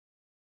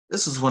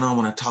This is what I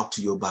want to talk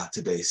to you about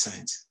today,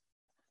 saints.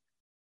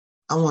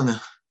 I want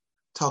to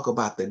talk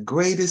about the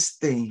greatest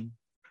thing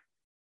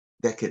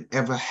that could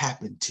ever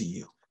happen to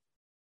you.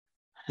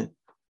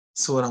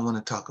 That's what I want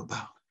to talk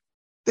about.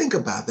 Think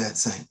about that,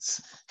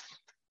 saints,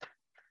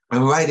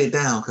 and write it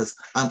down, because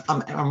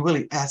I'm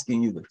really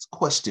asking you this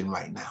question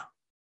right now.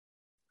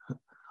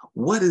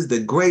 What is the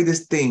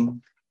greatest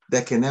thing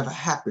that can ever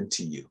happen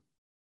to you?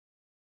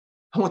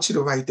 I want you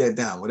to write that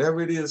down.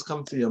 Whatever it is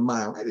come to your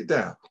mind, write it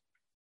down.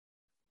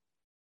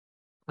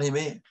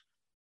 Amen.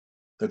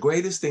 The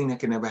greatest thing that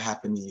can ever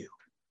happen to you.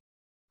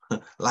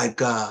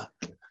 Like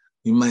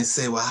you might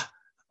say, well,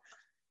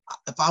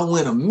 if I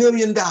win $1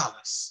 million,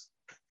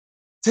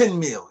 10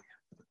 million.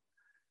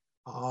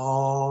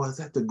 Oh, is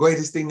that the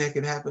greatest thing that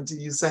can happen to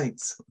you,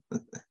 saints?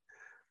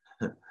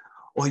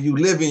 Or you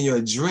live in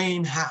your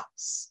dream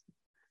house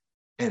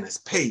and it's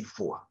paid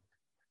for.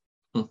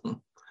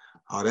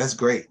 Oh, that's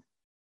great.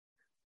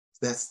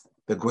 That's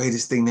the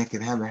greatest thing that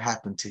can ever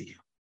happen to you.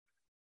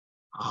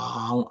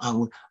 Oh,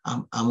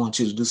 I want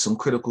you to do some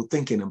critical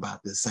thinking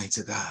about this, saints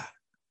of God.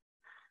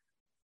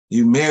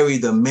 You marry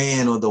the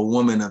man or the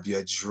woman of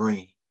your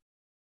dream.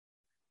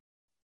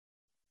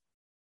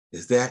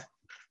 Is that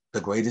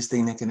the greatest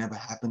thing that can ever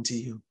happen to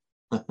you?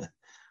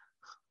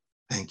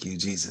 Thank you,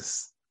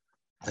 Jesus.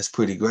 That's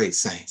pretty great,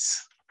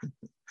 saints.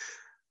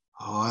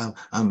 Oh,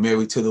 I'm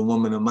married to the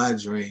woman of my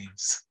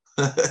dreams.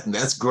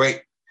 That's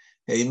great.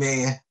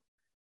 Amen.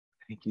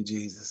 Thank you,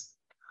 Jesus.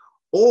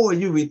 Or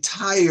you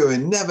retire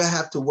and never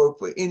have to work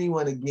for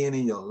anyone again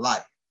in your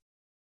life.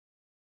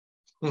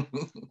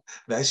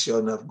 That's sure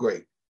enough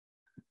great.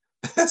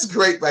 That's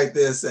great right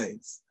there,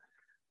 saints.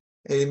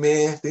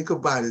 Amen. Think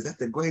about it. Is that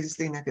the greatest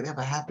thing that could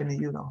ever happen to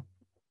you, though?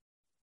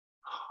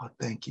 Oh,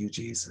 thank you,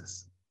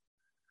 Jesus.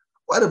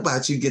 What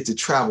about you get to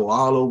travel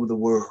all over the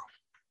world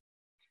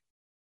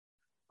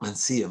and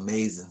see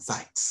amazing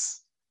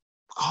sights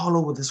all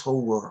over this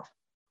whole world?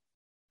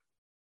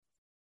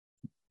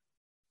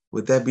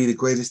 Would that be the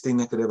greatest thing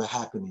that could ever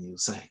happen to you,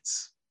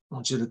 saints? I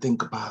want you to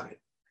think about it.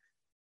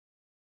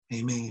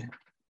 Amen.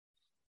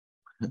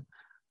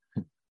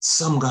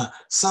 Some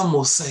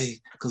will say,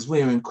 because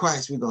we're in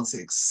Christ, we're going to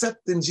say,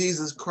 accepting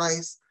Jesus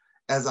Christ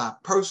as our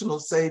personal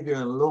Savior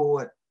and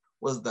Lord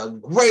was the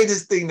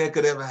greatest thing that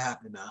could ever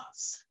happen to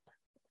us.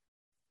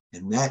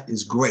 And that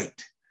is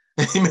great.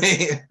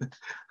 Amen.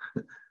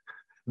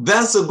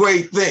 That's a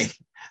great thing.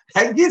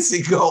 That gets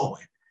it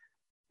going.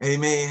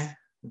 Amen.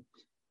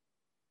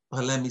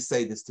 But let me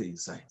say this to you,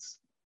 saints.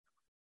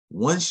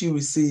 Once you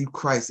receive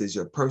Christ as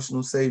your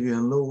personal Savior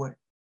and Lord,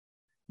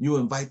 you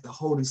invite the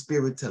Holy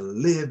Spirit to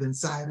live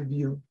inside of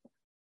you.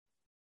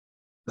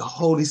 The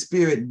Holy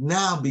Spirit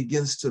now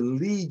begins to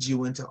lead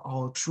you into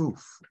all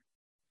truth.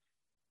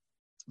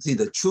 See,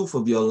 the truth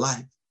of your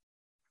life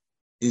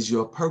is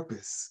your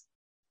purpose.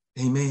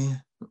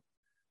 Amen.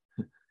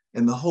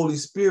 And the Holy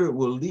Spirit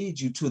will lead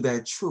you to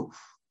that truth.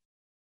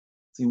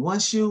 See,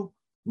 once you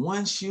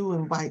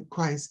invite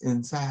Christ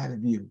inside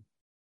of you,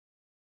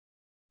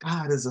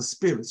 God is a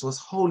spirit. So his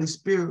Holy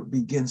Spirit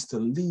begins to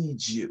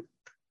lead you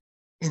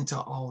into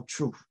all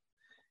truth.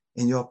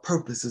 And your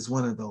purpose is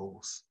one of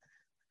those.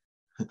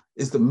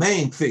 It's the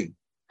main thing,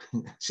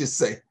 I should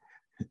say,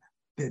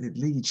 that it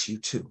leads you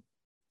to.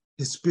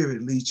 His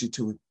Spirit leads you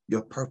to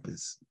your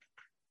purpose.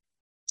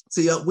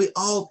 See, we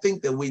all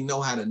think that we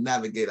know how to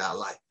navigate our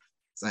life,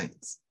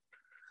 saints.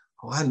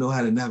 Oh, I know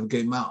how to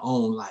navigate my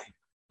own life.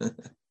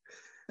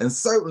 And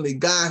certainly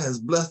God has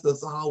blessed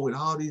us all with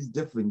all these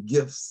different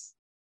gifts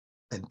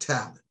and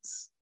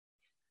talents.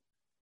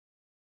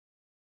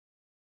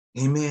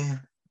 Amen.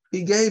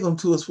 He gave them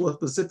to us for a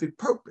specific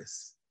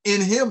purpose. In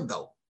him,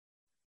 though,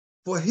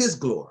 for his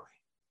glory.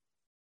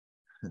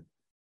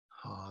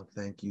 Oh,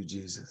 thank you,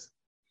 Jesus.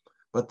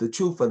 But the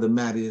truth of the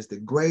matter is the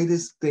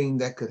greatest thing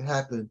that could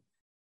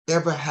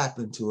ever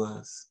happen to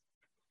us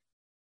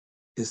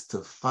is to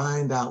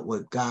find out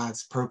what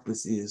God's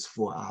purpose is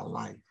for our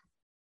life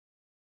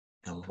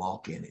and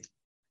walk in it.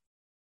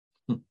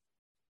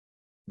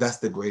 That's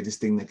the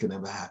greatest thing that can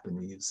ever happen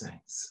to you,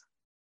 saints.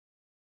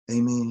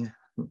 Amen.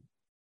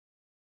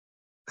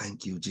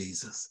 Thank you,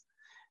 Jesus.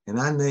 And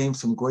I named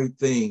some great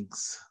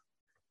things.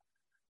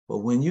 But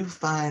when you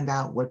find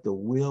out what the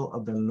will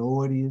of the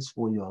Lord is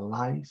for your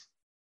life,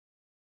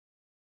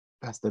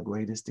 that's the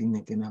greatest thing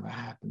that can ever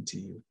happen to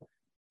you.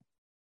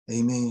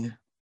 Amen.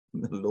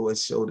 The Lord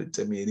showed it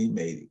to me and he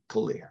made it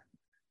clear.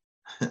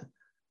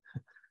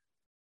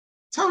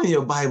 Turn in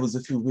your Bibles,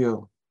 if you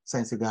will,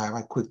 saints of God,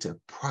 right quick to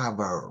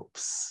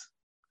Proverbs.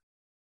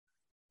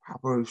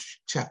 Proverbs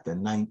chapter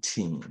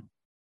 19.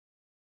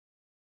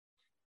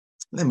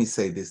 Let me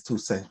say this too,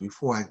 saints,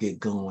 before I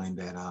get going,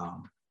 that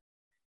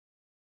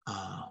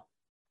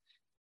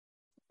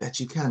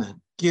you kind of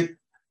get,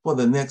 for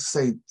the next,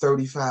 say,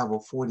 35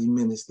 or 40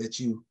 minutes, that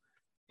you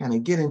kind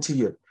of get into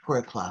your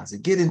prayer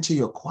closet, get into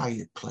your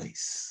quiet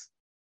place.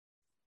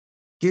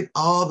 Get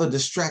all the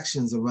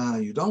distractions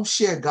around you. Don't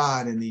share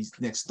God in these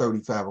next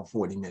 35 or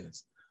 40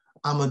 minutes.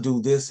 I'm going to do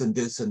this and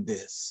this and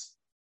this.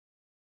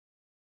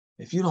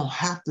 If you don't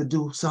have to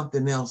do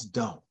something else,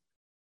 don't.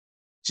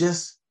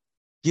 Just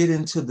get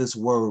into this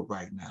word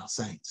right now,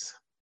 saints.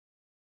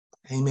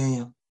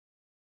 Amen.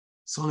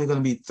 It's only going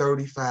to be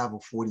 35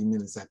 or 40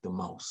 minutes at the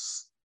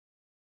most.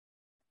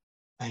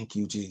 Thank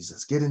you,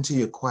 Jesus. Get into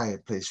your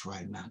quiet place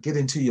right now. Get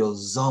into your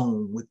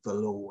zone with the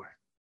Lord.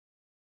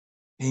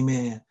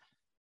 Amen.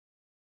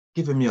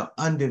 Give him your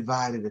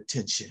undivided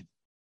attention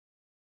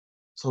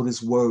so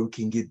this word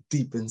can get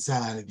deep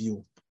inside of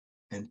you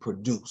and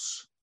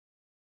produce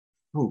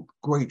fruit,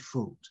 great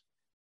fruit.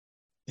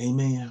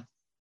 Amen.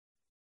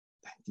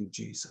 Thank you,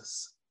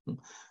 Jesus.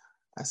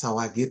 That's how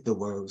I get the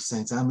word,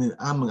 saints.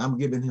 I'm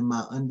giving him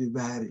my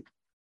undivided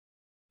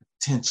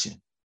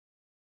attention.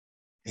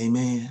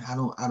 Amen. I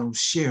don't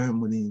share him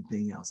with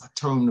anything else. I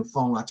turn the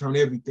phone, I turn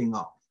everything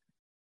off.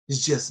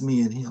 It's just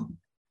me and him.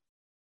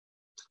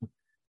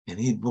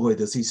 And boy,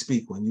 does he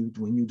speak when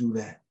you do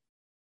that.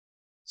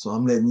 So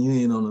I'm letting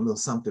you in on a little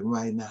something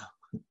right now.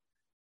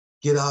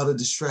 Get all the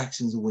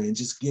distractions away and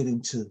just get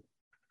into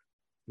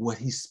what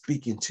he's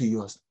speaking to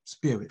your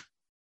spirit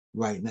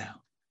right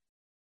now.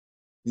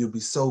 You'll be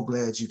so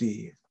glad you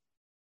did.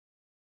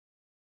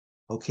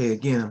 Okay,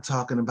 again, I'm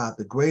talking about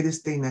the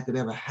greatest thing that could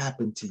ever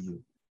happen to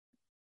you.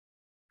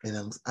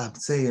 And I'm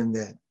saying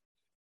that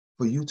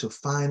for you to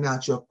find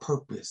out your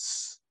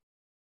purpose,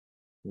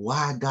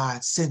 why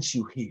God sent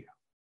you here,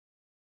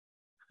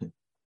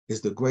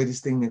 is the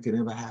greatest thing that could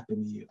ever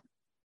happen to you.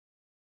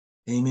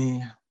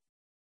 Amen.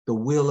 The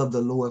will of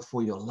the Lord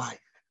for your life.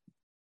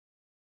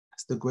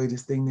 That's the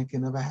greatest thing that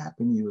can ever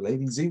happen to you.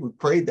 Lady Z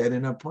prayed that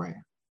in her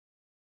prayer.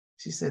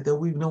 She said that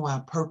we know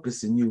our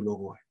purpose in you,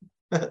 Lord.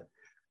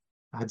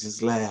 I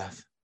just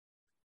laugh.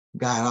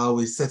 God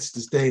always sets the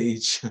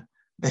stage.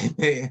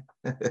 Amen.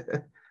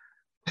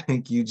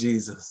 Thank you,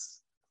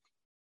 Jesus.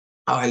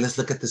 All right, let's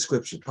look at the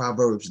scripture.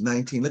 Proverbs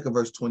 19, look at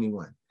verse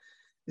 21.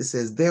 It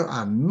says, there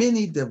are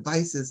many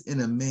devices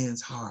in a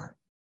man's heart.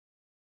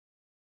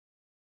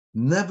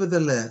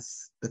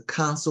 Nevertheless, the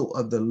counsel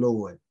of the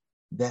Lord,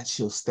 that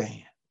shall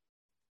stand.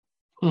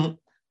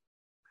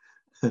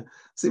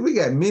 See, we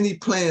got many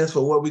plans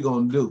for what we're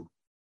going to do.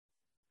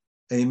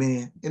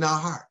 Amen. In our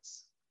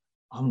hearts.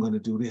 I'm going to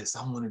do this.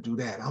 I want to do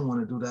that. I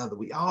want to do the other.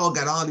 We all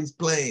got all these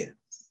plans.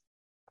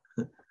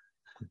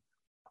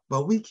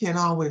 But we can't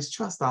always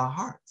trust our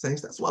heart,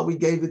 saints. That's why we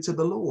gave it to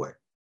the Lord.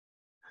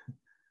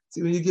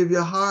 See, when you give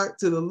your heart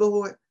to the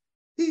Lord,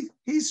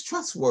 he's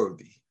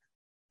trustworthy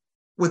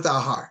with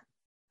our heart.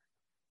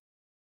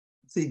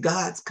 See,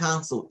 God's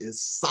counsel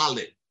is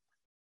solid.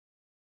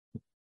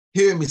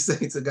 Hear me,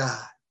 saints of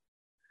God.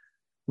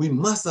 We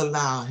must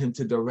allow him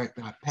to direct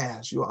our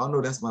paths. You all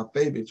know that's my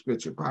favorite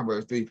scripture,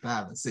 Proverbs 3,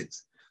 5, and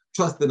 6.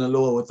 Trust in the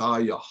Lord with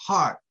all your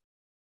heart.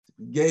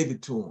 You gave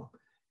it to him.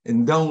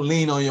 And don't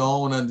lean on your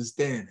own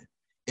understanding.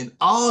 In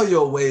all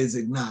your ways,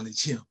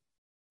 acknowledge him.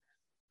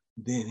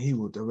 Then he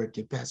will direct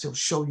your paths. He'll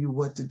show you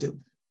what to do.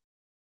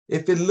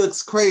 If it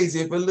looks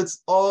crazy, if it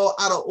looks all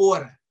out of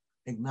order,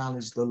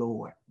 acknowledge the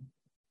Lord.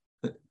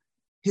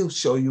 He'll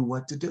show you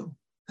what to do.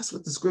 That's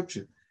what the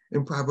scripture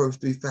in Proverbs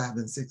 3, 5,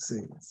 and 6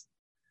 says.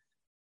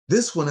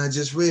 This one I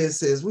just read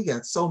says we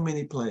got so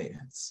many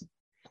plans,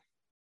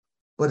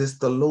 but it's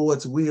the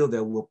Lord's will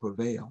that will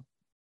prevail.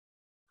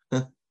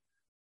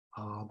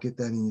 Oh, get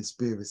that in your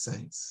spirit,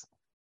 saints.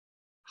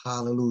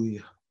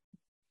 Hallelujah.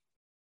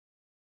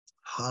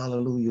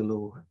 Hallelujah,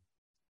 Lord.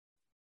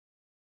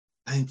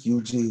 Thank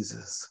you,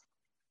 Jesus.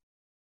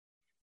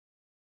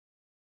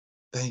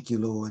 Thank you,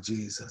 Lord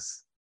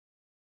Jesus.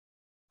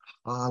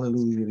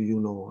 Hallelujah to you,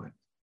 Lord.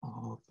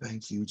 Oh,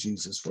 thank you,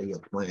 Jesus, for your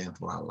plan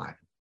for our life.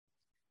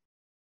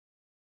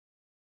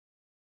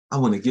 I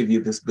want to give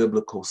you this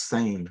biblical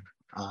saying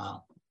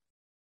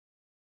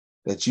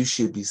that you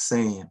should be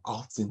saying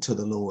often to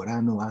the Lord. I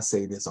know I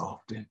say this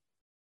often.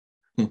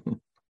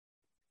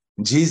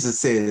 Jesus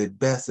said it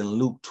best in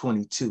Luke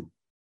 22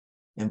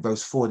 and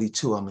verse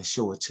 42. I'm going to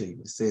show it to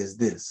you. It says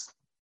this,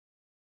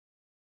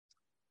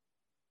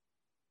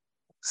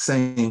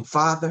 saying,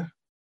 Father,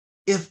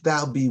 if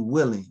thou be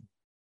willing,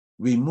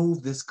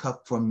 remove this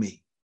cup from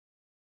me.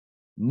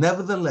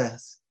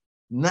 Nevertheless,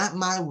 not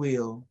my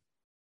will,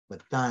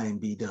 but thine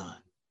be done.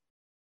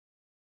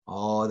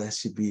 Oh, that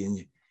should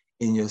be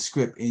in your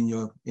script, in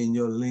your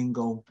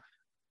lingo,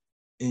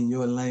 in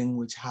your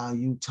language, how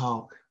you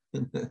talk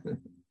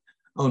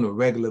on a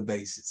regular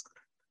basis.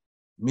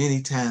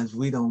 Many times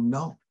we don't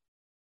know.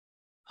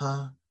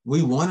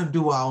 We want to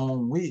do our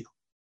own will.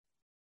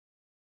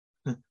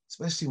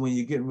 Especially when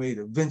you're getting ready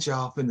to venture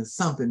off into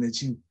something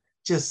that you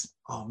just,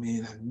 oh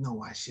man, I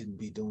know I shouldn't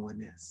be doing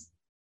this.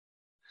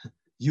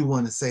 You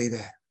want to say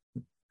that.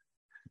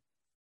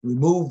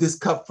 Remove this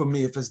cup from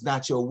me if it's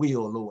not your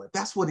will, Lord.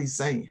 That's what he's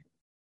saying.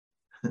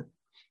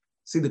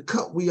 See, the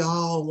cup we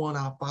all want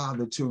our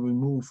Father to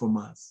remove from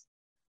us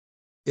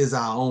is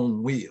our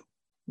own will.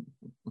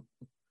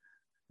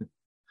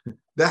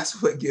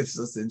 That's what gets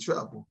us in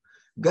trouble.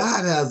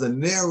 God has a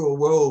narrow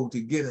road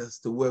to get us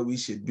to where we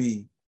should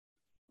be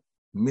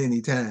many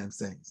times,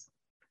 saints.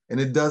 And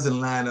it doesn't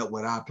line up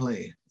with our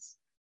plans.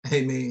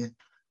 Amen.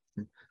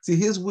 See,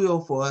 his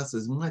will for us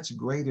is much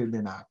greater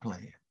than our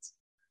plans.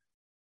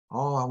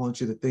 Oh, I want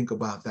you to think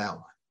about that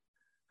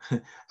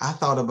one. I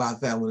thought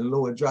about that when the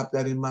Lord dropped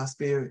that in my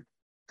spirit,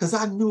 because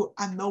I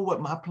know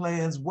what my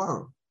plans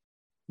were,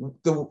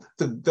 the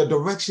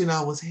direction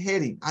I was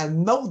heading. I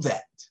know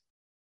that.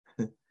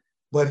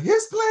 But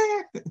his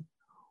plan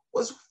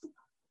was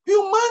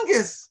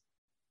humongous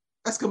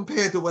as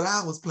compared to what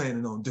I was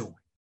planning on doing.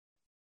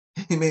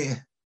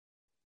 Amen.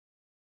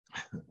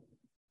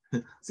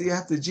 See,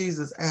 after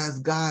Jesus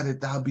asked God if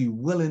thou be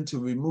willing to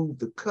remove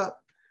the cup,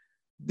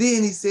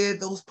 then he said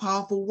those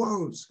powerful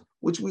words,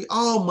 which we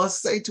all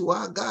must say to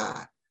our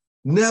God.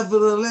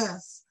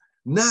 Nevertheless,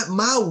 not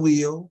my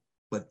will,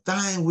 but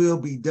thine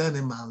will be done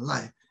in my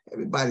life.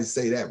 Everybody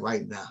say that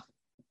right now.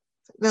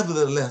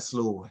 Nevertheless,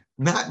 Lord,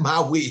 not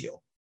my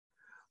will,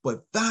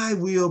 but thy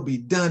will be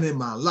done in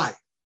my life.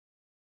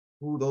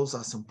 Ooh, those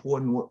are some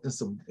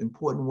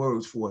important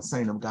words for a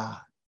saint of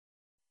God.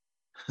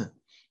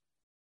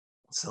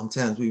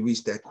 Sometimes we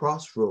reach that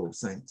crossroad,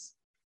 saints,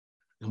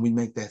 and we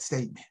make that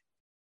statement.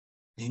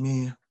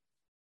 Amen.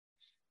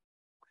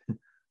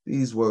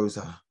 These words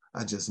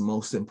are just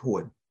most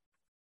important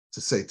to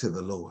say to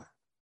the Lord.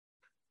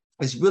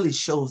 It really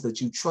shows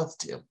that you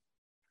trust him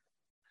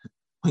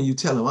when you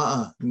tell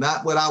him,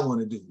 not what I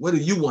want to do. What do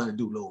you want to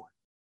do, Lord?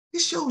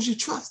 It shows you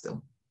trust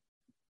him.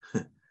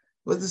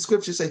 What does the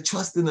scripture say?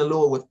 Trust in the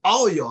Lord with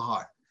all your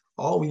heart.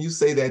 Oh, when you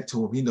say that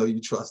to him, he know you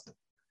trust him.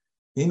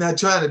 He's not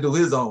trying to do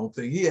his own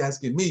thing. He's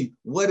asking me,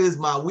 what is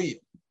my will?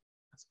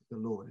 That's what the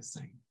Lord is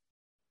saying.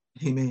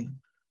 Amen.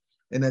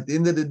 And at the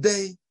end of the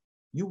day,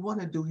 you want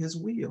to do his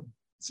will.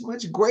 It's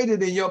much greater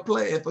than your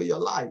plan for your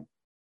life.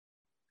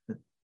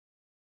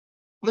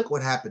 Look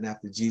what happened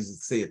after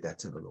Jesus said that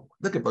to the Lord.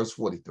 Look at verse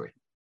 43.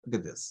 Look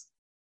at this.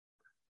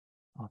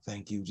 Oh,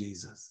 thank you,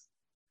 Jesus.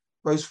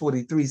 Verse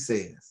 43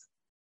 says,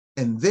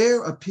 and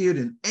there appeared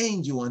an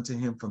angel unto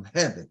him from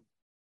heaven,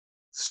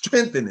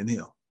 strengthening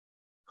him.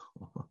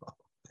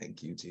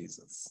 Thank you,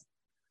 Jesus.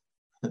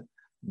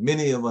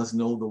 Many of us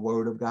know the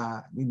word of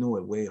God. We know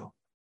it well.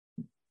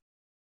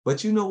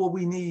 But you know what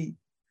we need?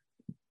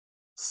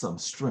 Some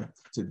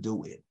strength to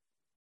do it.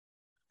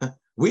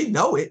 We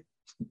know it,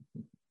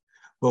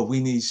 but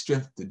we need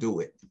strength to do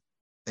it.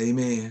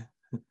 Amen.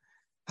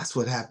 That's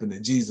what happened to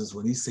Jesus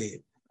when he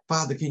said,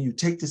 Father, can you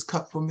take this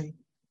cup from me?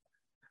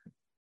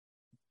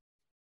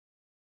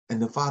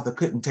 And the Father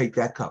couldn't take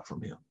that cup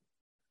from him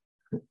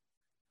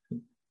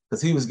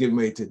because he was getting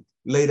ready to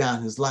lay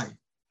down his life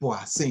for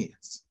our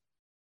sins.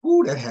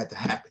 Ooh, that had to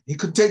happen. He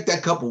couldn't take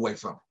that cup away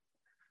from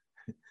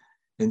him.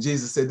 And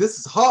Jesus said, this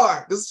is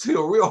hard. This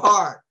feels real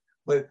hard,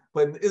 but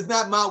it's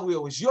not my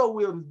will. It's your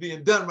will that's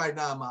being done right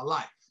now in my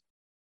life.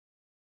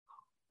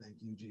 Thank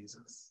you,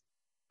 Jesus.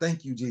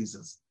 Thank you,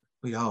 Jesus.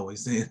 We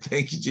always saying,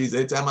 thank you, Jesus.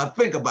 Every time I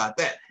think about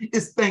that,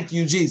 it's thank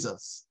you,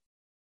 Jesus.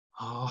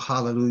 Oh,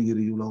 hallelujah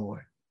to you,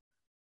 Lord.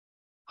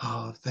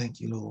 Oh,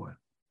 thank you, Lord.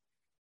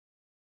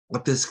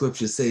 What this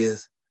scripture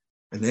says,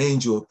 an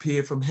angel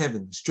appeared from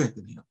heaven and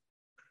strengthened him.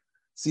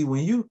 See,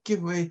 when you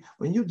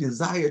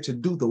desire to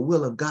do the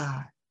will of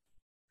God,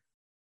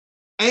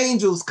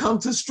 angels come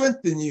to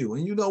strengthen you.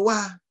 And you know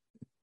why?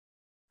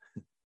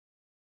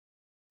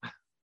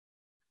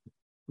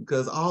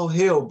 Because all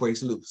hell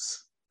breaks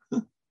loose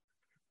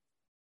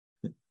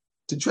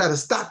to try to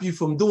stop you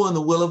from doing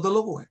the will of the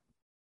Lord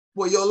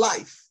for your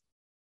life.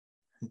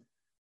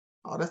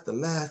 Oh, that's the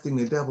last thing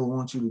the devil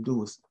wants you to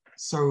do is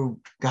serve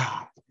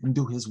God and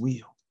do his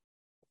will.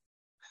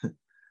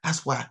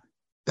 That's why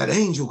that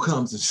angel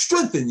comes and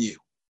strengthens you.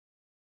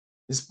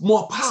 It's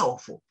more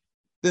powerful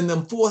than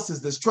them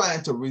forces that's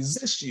trying to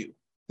resist you,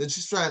 that's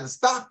just trying to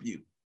stop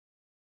you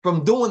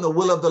from doing the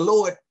will of the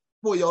Lord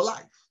for your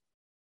life.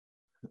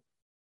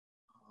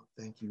 Oh,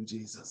 thank you,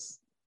 Jesus.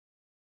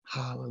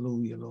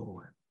 Hallelujah,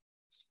 Lord.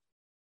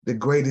 The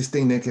greatest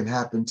thing that can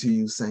happen to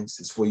you, saints,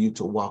 is for you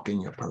to walk in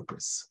your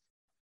purpose.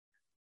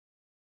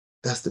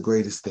 That's the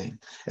greatest thing.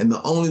 And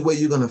the only way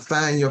you're going to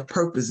find your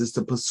purpose is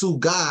to pursue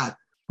God,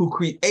 who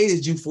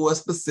created you for a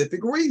specific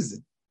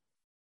reason.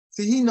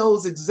 See, he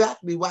knows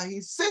exactly why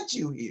he sent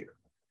you here.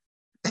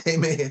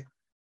 Amen.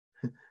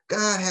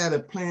 God had a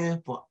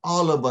plan for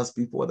all of us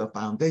before the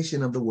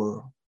foundation of the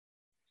world.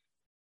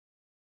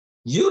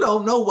 You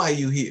don't know why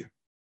you're here.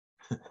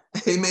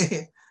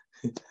 Amen.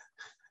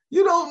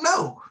 You don't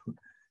know.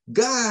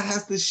 God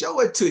has to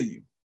show it to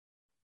you.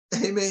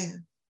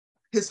 Amen.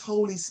 His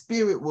Holy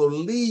Spirit will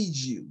lead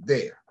you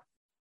there.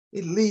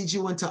 It leads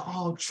you into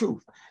all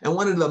truth. And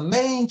one of the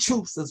main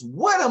truths is,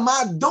 what am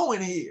I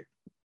doing here?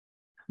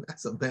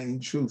 That's a main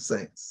truth,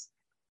 saints.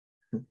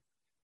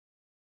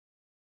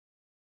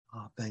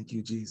 Oh, thank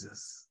you,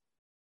 Jesus.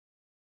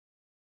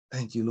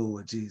 Thank you,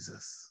 Lord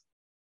Jesus.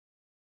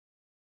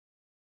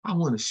 I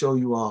want to show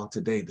you all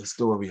today the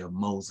story of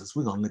Moses.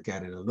 We're going to look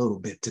at it a little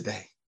bit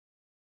today,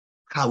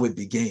 how it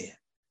began.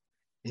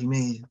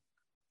 Amen.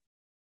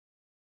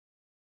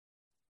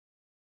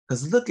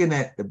 Because looking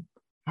at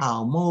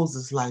how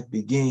Moses' life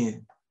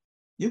began,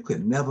 you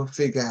could never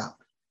figure out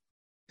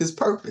his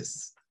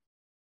purpose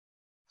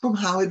from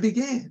how it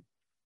began.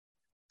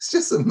 It's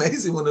just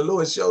amazing when the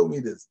Lord showed me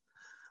this.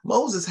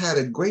 Moses had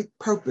a great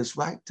purpose,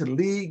 right? To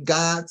lead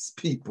God's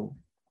people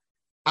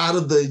out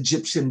of the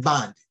Egyptian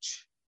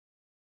bondage.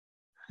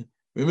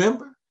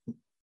 Remember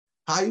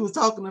how he was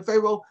talking to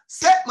Pharaoh?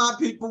 Set my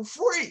people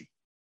free.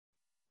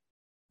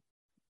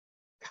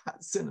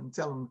 God sent him,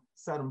 tell him,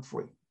 set them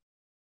free.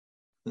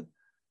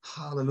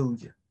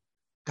 Hallelujah.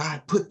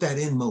 God put that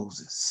in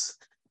Moses.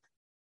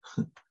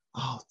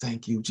 Oh,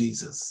 thank you,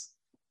 Jesus.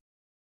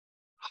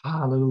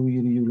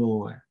 Hallelujah to you,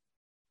 Lord.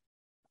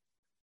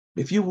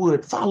 If you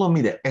would, follow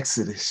me to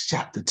Exodus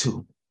chapter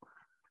 2.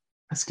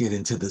 Let's get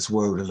into this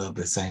word a little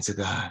bit, saints of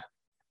God.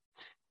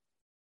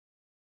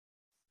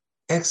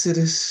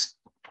 Exodus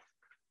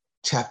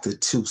chapter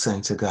 2,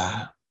 saints of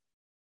God.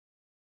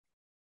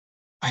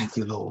 Thank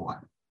you, Lord.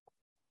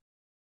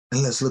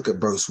 And let's look at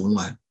verse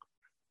 1.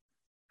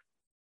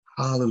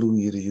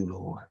 Hallelujah to you,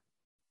 Lord.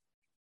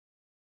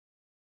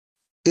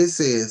 It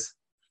says,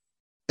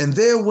 and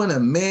there went a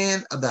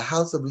man of the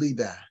house of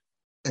Levi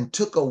and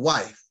took a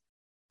wife,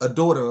 a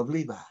daughter of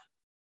Levi.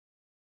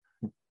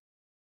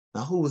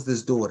 Now, who was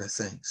this daughter,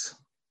 saints?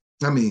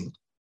 I mean,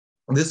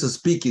 this is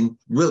speaking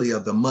really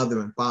of the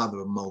mother and father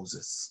of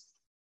Moses.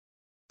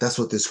 That's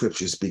what the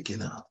scripture is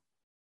speaking of.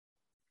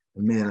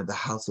 The man of the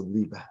house of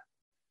Levi.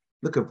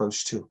 Look at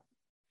verse 2.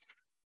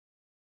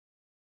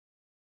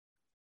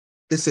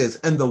 It says,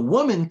 and the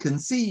woman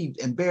conceived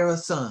and bare a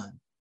son.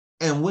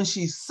 And when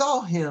she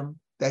saw him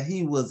that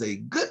he was a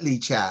goodly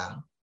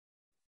child,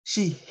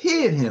 she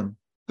hid him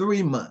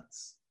 3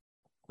 months.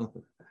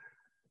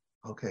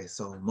 Okay,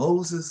 so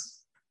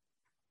Moses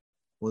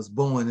was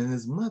born and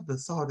his mother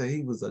saw that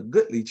he was a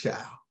goodly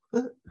child.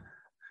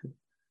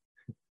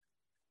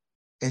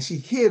 And she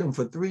hid him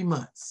for 3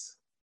 months.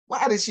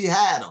 Why did she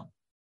hide him?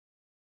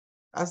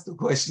 That's the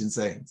question,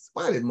 saints.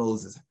 Why did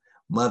Moses'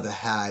 mother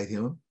hide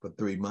him for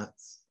 3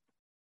 months?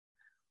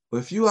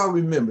 Well, if you all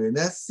remember, in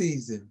that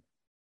season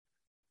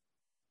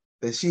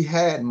that she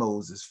had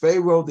Moses,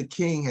 Pharaoh the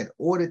king had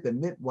ordered the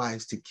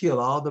midwives to kill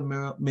all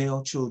the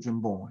male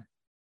children born.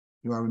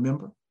 You all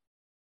remember?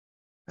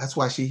 That's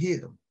why she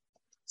hid him.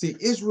 See,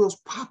 Israel's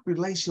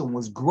population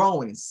was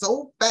growing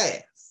so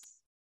fast,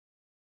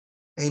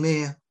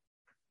 amen,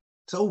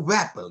 so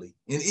rapidly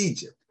in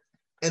Egypt.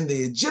 And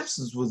the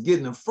Egyptians was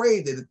getting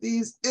afraid that if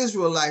these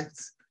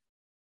Israelites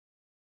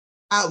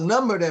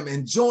outnumber them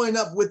and join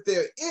up with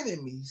their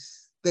enemies,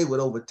 they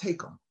would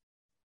overtake them.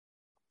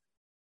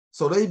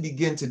 So they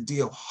began to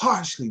deal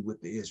harshly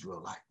with the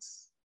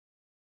Israelites.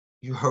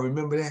 You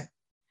remember that?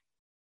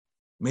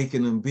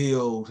 Making them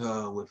build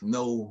with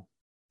no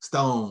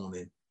stone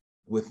and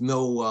with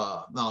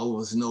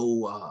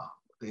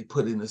they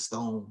put in a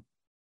stone.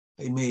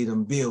 They made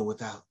them build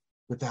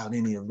without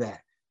any of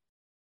that.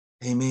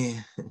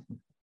 Amen.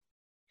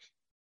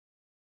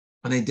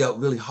 And they dealt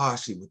really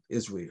harshly with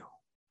Israel.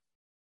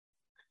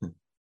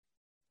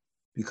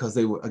 Because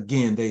they were,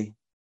 again, they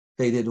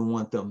didn't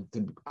want them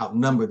to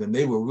outnumber them.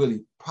 They were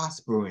really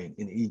prospering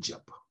in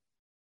Egypt.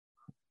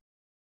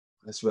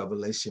 That's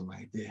revelation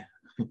right there.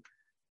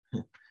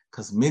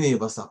 Because many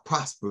of us are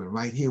prospering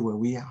right here where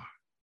we are.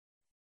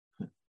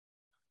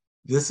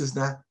 This is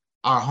not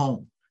our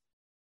home,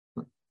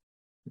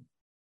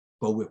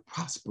 but we're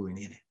prospering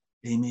in it.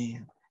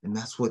 Amen. And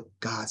that's what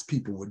God's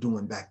people were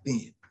doing back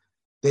then.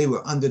 They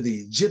were under the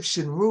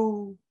Egyptian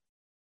rule,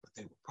 but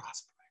they were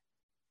prospering.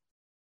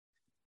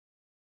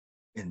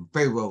 And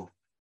Pharaoh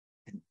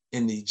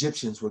and the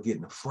Egyptians were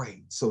getting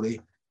afraid. So they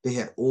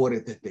had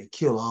ordered that they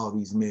kill all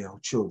these male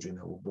children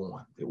that were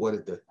born. They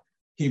ordered the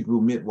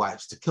Hebrew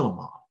midwives to kill them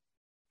all.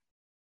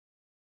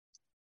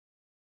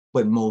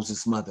 But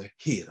Moses' mother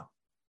hid them.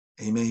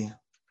 Amen.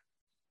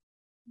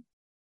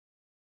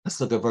 Let's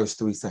look at verse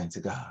 3, saints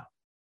of God.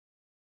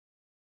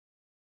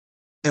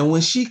 And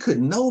when she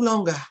could no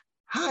longer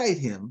hide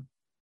him,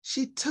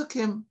 she took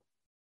him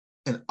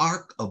an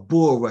ark of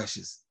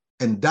bulrushes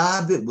and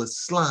daubed it with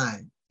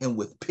slime and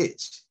with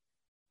pitch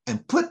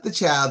and put the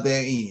child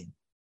therein.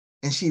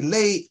 And she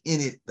laid in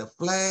it the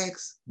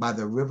flags by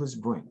the river's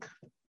brink.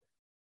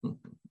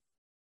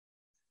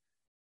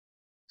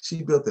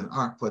 She built an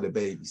ark for the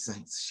baby,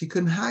 saints. She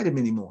couldn't hide him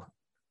anymore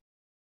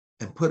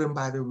and put him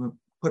by the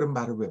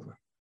river.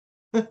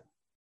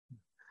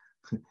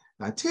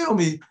 Now tell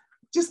me,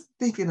 just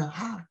thinking of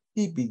how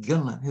he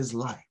begun his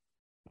life,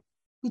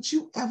 would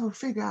you ever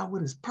figure out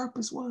what his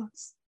purpose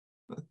was?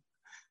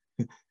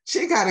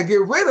 She got to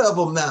get rid of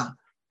him now,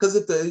 because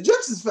if the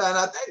Egyptians find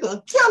out, they're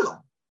going to kill him.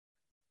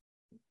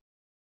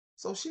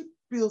 So she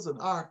builds an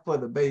ark for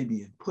the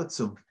baby and puts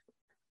him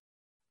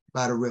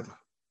by the river.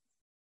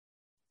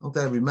 Don't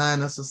that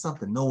remind us of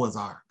something? Noah's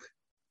Ark,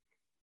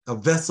 a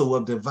vessel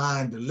of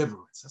divine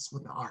deliverance. That's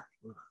what the ark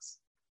was.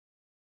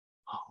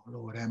 Oh,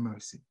 Lord have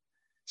mercy.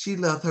 She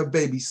loved her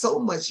baby so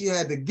much she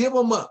had to give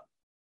him up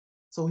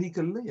so he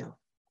could live.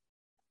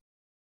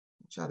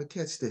 Try to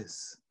catch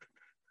this.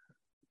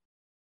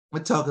 We're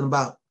talking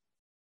about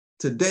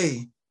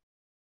today,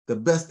 the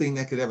best thing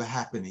that could ever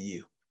happen to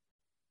you.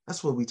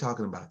 That's what we're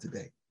talking about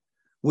today,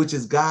 which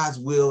is God's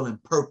will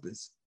and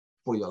purpose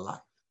for your life.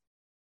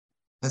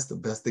 That's the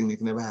best thing that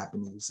can ever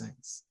happen to you,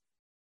 saints.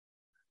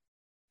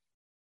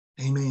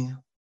 Amen.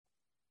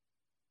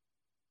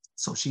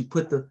 So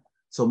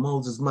so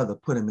Moses' mother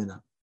put him in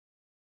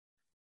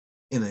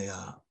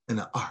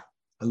an ark,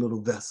 a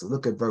little vessel.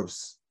 Look at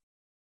verse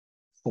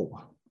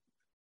 4.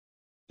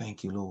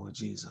 Thank you, Lord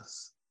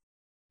Jesus.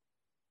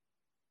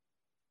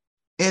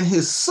 And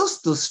his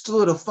sister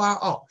stood afar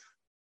off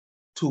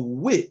to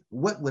wit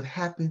what would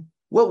happen,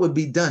 what would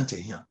be done to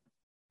him.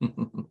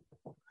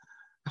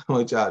 I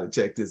want y'all to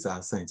check this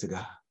out, saints of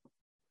God.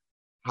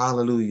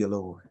 Hallelujah,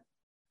 Lord.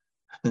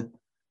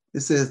 It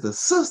says the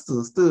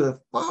sister stood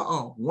far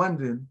off,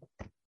 wondering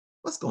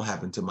what's going to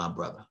happen to my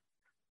brother.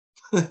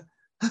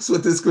 That's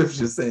what the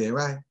scripture is saying,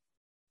 right?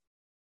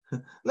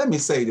 Let me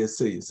say this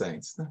to you,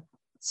 saints.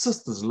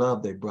 Sisters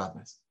love their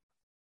brothers.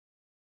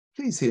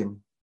 Please hear me.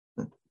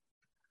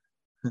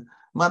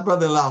 My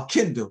brother-in-law,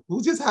 Kendall,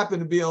 who just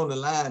happened to be on the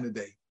line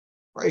today,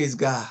 praise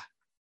God.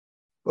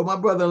 But my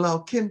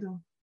brother-in-law,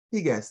 Kendall,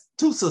 he got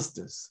 2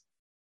 sisters,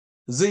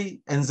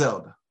 Z and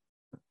Zelda.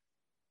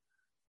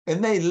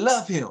 And they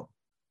love him.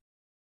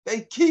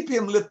 They keep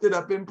him lifted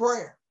up in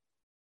prayer.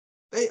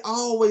 They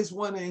always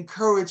want to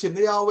encourage him.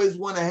 They always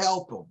want to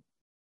help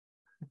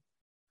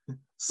him.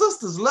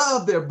 Sisters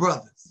love their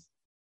brothers.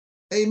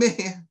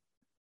 Amen.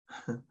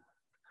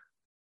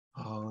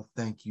 Oh,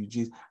 thank you,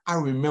 Jesus. I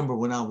remember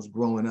when I was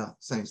growing up,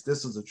 saints,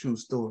 this is a true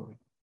story.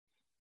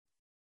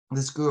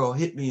 This girl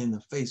hit me in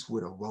the face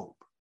with a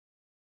rope.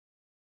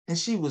 And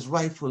she was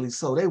rightfully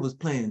so. They was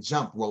playing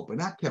jump rope,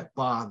 and I kept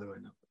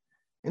bothering them.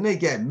 And they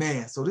got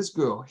mad. So this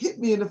girl hit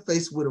me in the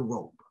face with a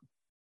rope.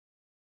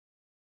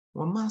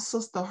 When my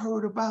sister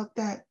heard about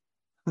that,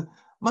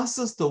 my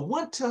sister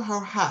went to her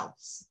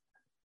house,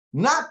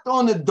 knocked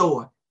on the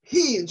door,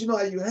 hid. You know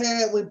how you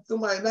had when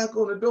somebody knock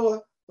on the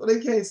door so they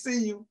can't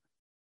see you?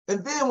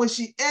 And then when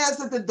she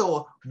answered the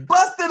door,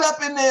 busted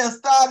up in there and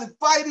started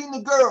fighting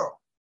the girl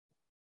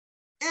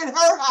in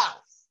her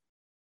house.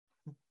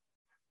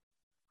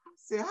 I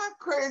said, how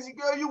crazy,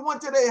 girl, you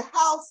went to their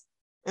house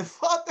and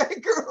fought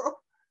that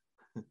girl?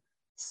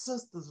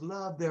 Sisters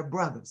love their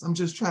brothers. I'm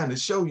just trying to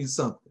show you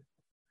something.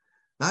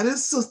 Now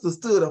this sister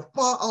stood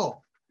afar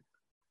off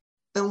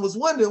and was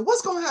wondering,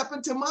 what's going to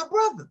happen to my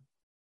brother?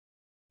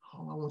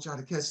 Oh, I want y'all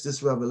to catch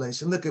this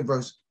revelation. Look at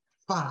verse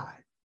 5.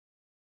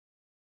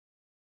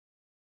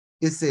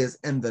 It says,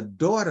 and the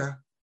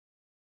daughter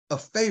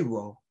of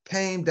Pharaoh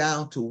came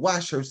down to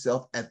wash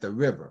herself at the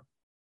river,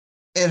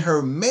 and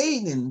her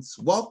maidens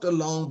walked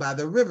along by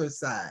the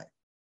riverside.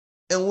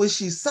 And when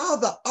she saw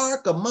the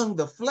ark among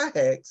the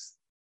flags,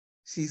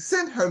 she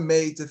sent her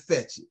maid to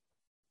fetch it.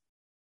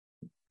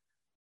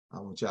 I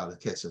want y'all to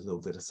catch a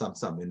little bit of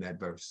something in that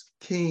verse.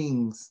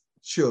 King's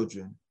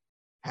children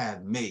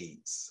have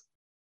maids.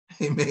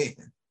 Amen.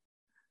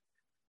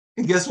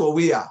 And guess what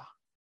we are?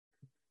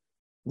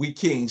 We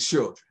king's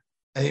children.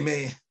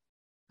 Amen.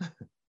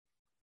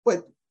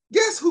 But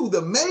guess who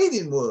the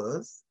maiden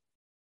was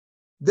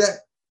that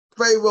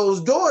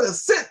Pharaoh's daughter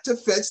sent to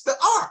fetch the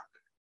ark?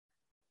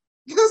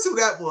 Guess who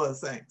that was,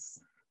 saints?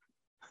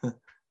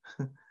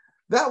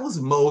 That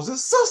was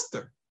Moses'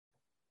 sister.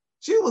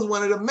 She was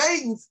one of the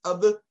maidens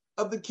of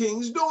the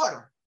king's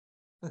daughter.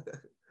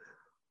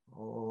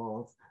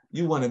 Oh,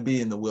 you want to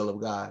be in the will of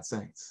God,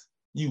 saints.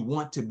 You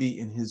want to be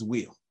in his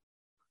will.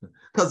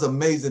 Because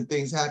amazing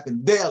things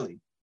happen daily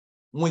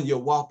when you're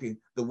walking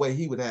the way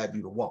he would have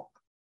you to walk.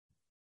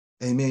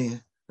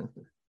 Amen.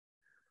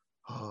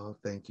 Oh,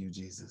 thank you,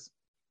 Jesus.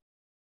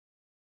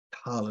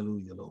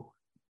 Hallelujah, Lord.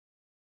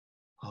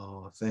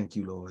 Oh, thank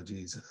you, Lord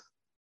Jesus.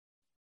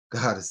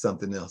 God is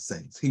something else,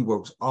 saints. He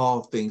works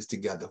all things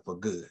together for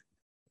good.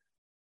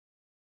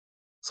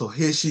 So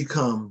here she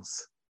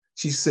comes.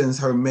 She sends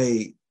her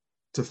maid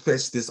to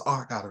fetch this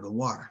ark out of the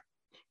water.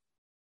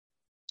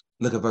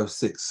 Look at verse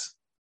 6.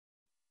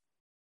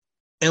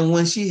 And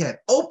when she had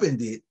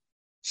opened it,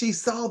 she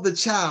saw the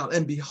child,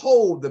 and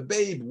behold, the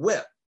babe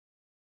wept.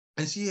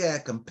 And she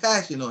had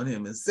compassion on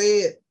him and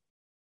said,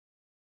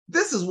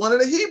 this is one of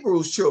the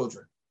Hebrews'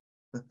 children.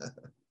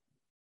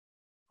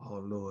 Oh,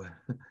 Lord.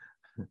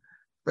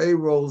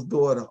 Pharaoh's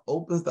daughter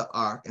opens the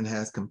ark and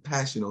has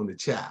compassion on the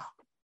child.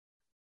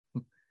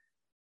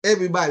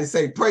 Everybody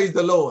say, praise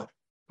the Lord.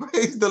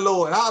 Praise the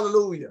Lord.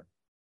 Hallelujah.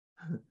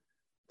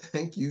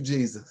 Thank you,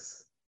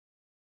 Jesus.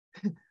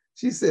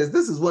 She says,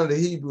 this is one of the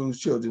Hebrews'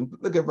 children.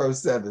 Look at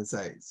verse 7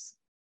 says.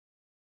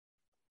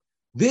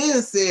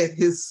 Then said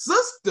his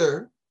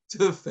sister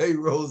to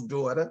Pharaoh's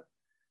daughter,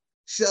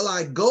 shall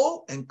I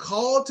go and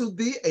call to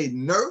thee a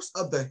nurse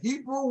of the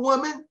Hebrew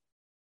woman,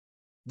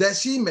 that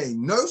she may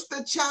nurse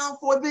the child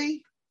for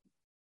thee?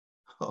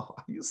 Oh,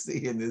 you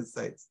seeing this,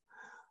 saints?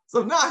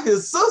 So now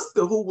his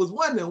sister, who was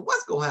wondering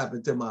what's going to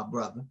happen to my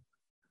brother,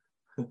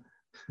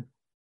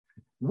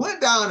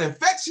 went down and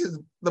fetched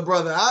the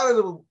brother out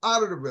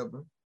of the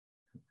river,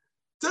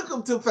 took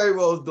him to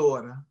Pharaoh's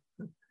daughter,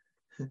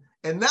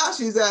 and now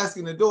she's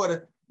asking the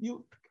daughter,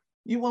 you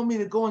want me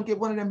to go and get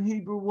one of them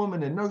Hebrew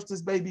women and nurse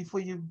this baby for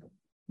you?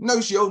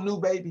 Nurse your new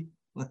baby?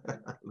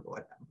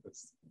 Lord,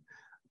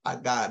 our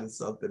God is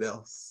something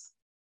else.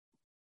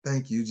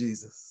 Thank you,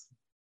 Jesus.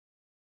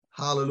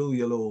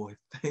 Hallelujah, Lord.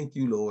 Thank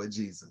you, Lord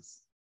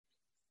Jesus.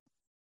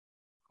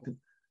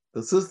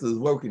 The sister's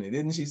working it,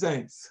 isn't she,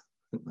 saints?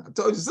 I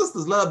told you,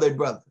 sisters love their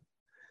brother.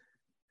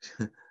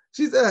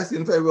 She's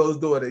asking Pharaoh's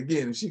daughter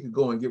again if she could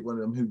go and get one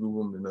of them Hebrew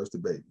women to nurse the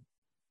baby.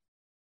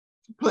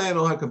 She's playing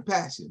on her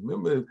compassion.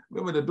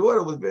 Remember the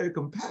daughter was very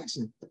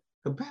compassionate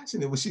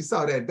when she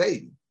saw that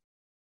baby.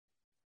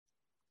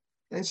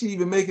 And she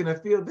even making her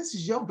feel, this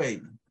is your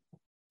baby.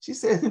 She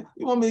said,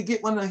 you want me to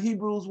get one of the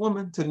Hebrews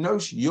women to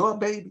nurse your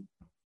baby?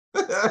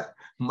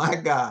 My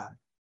God.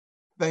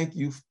 Thank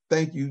you,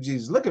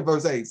 Jesus. Look at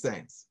verse 8,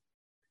 saints.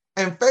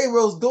 And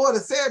Pharaoh's daughter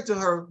said to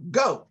her,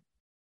 go.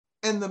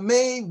 And the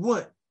maid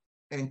went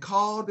and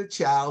called the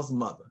child's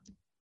mother.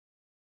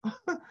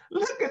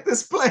 Look at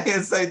this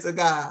plan, saints of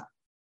God.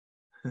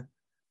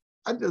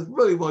 I just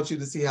really want you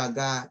to see how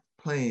God's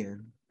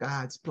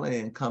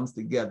plan comes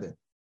together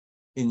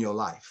in your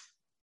life.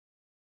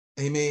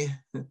 Amen.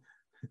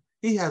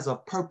 He has a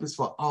purpose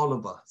for all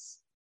of us.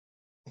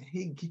 And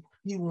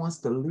he wants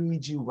to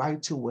lead you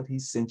right to what he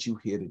sent you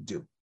here to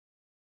do.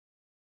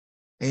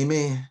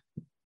 Amen.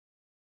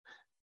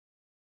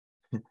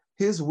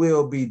 His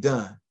will be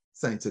done,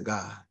 saints of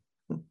God.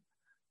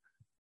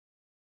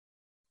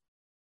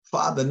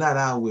 Father, not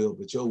our will,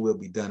 but your will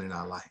be done in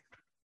our life.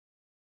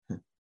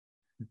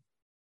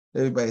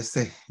 Everybody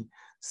say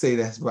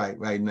that's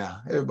right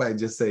now. Everybody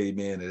just say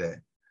amen to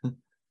that.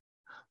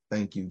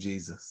 Thank you,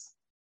 Jesus.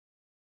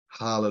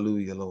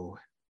 Hallelujah, Lord.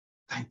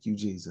 Thank you,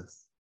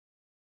 Jesus.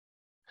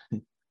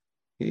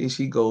 Here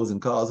she goes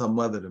and calls her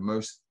mother to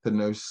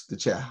nurse the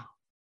child.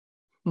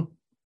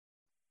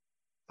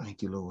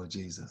 Thank you, Lord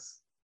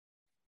Jesus.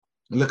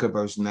 Look at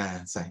verse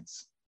 9,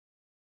 saints.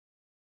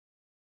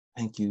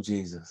 Thank you,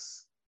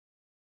 Jesus.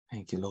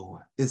 Thank you,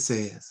 Lord. It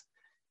says,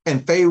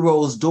 and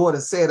Pharaoh's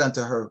daughter said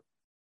unto her,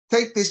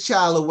 take this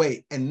child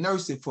away and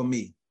nurse it for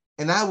me,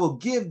 and I will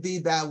give thee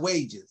thy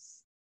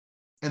wages.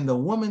 And the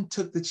woman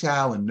took the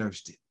child and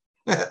nursed it.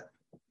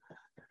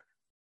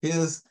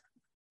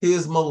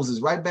 Here's Moses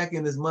right back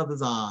in his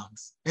mother's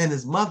arms, and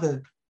his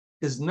mother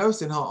is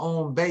nursing her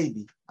own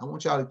baby. I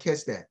want y'all to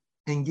catch that,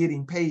 and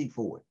getting paid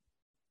for it.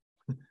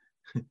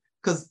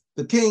 Because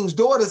the king's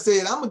daughter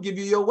said, I'm going to give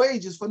you your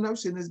wages for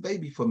nursing this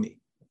baby for me.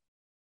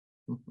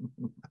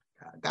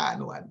 God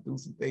knows how to do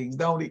some things,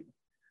 don't he?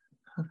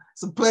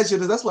 It's a pleasure.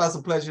 That's why it's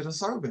a pleasure to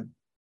serve him.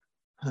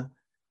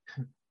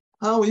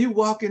 When you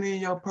walking in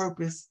your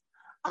purpose,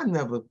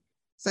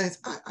 saints,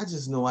 I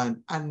just know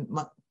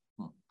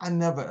I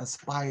never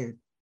aspired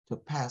to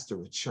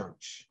pastor a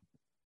church.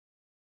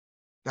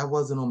 That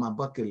wasn't on my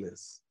bucket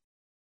list.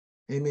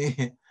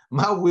 Amen.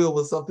 My will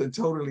was something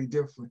totally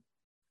different.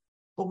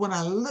 But when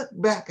I look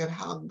back at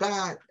how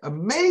God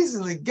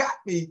amazingly got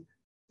me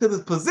to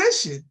this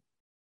position,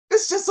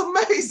 it's just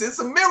amazing. It's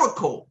a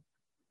miracle.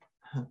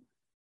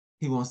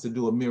 He wants to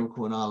do a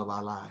miracle in all of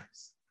our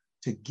lives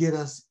to get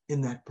us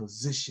in that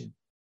position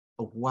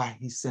of why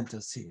he sent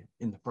us here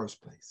in the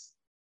first place.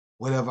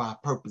 Whatever our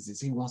purpose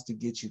is, he wants to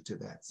get you to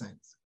that,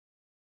 saints.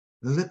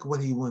 Look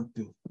what he went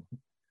through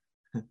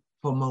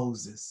for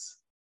Moses.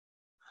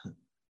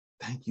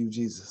 Thank you,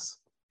 Jesus.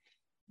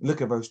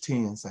 Look at verse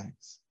 10,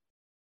 saints.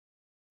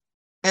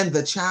 And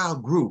the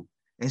child grew,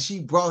 and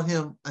she brought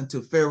him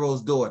unto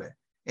Pharaoh's daughter,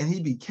 and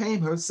he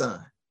became her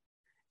son.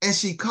 And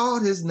she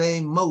called his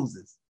name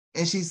Moses.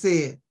 And she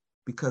said,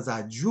 because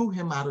I drew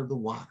him out of the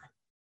water.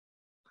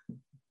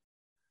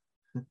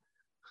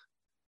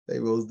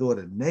 Pharaoh's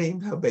daughter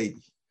named her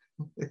baby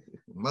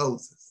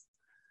Moses.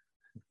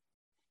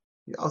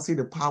 Y'all see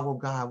the power of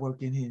God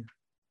working here?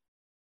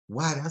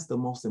 Why? That's the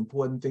most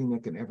important thing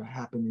that can ever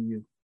happen to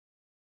you.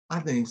 I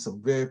think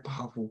some very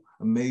powerful,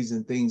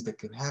 amazing things that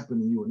could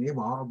happen to you, and they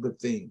were all good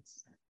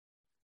things.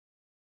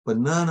 But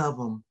none of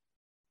them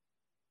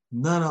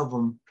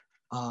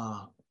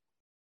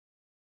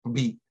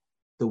beat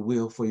the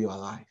will for your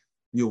life.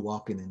 You're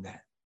walking in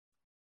that.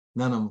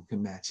 None of them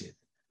can match it.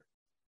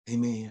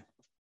 Amen.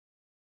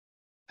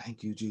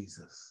 Thank you,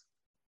 Jesus.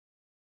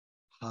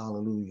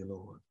 Hallelujah,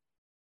 Lord.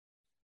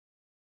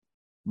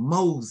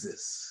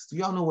 Moses. Do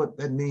y'all know what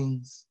that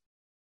means?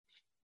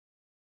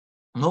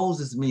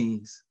 Moses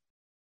means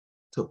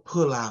to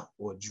pull out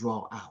or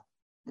draw out.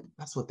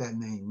 That's what that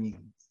name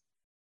means.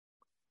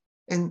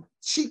 And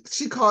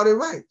she called it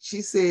right.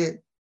 She said,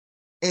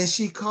 and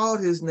she called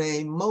his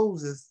name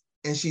Moses,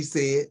 and she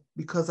said,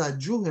 because I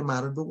drew him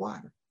out of the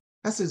water.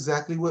 That's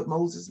exactly what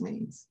Moses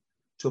means,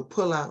 to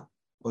pull out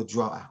or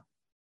draw out.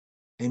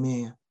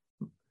 Amen.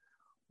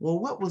 Well,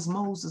 what was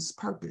Moses'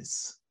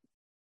 purpose?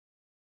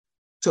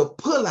 To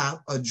pull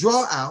out or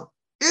draw out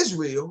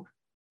Israel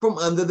from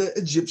under the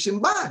Egyptian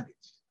bondage,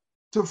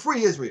 to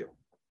free Israel.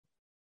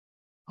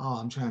 Oh,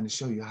 I'm trying to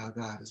show you how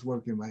God is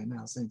working right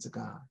now, saints of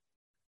God.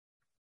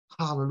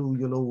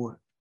 Hallelujah, Lord.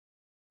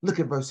 Look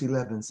at verse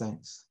 11,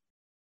 saints.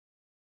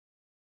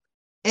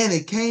 And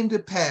it came to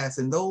pass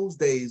in those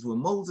days when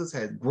Moses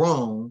had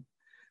grown,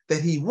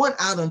 that he went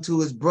out unto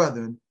his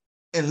brethren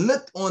and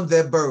looked on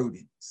their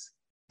burdens.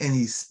 And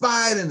he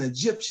spied an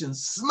Egyptian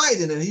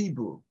smiting a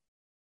Hebrew,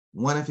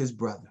 one of his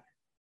brethren.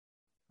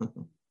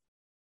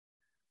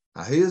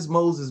 Now here's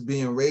Moses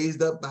being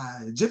raised up by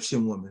an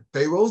Egyptian woman,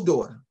 Pharaoh's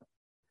daughter.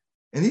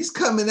 And he's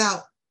coming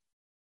out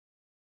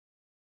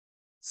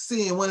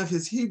seeing one of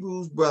his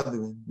Hebrew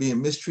brethren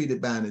being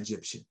mistreated by an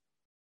Egyptian.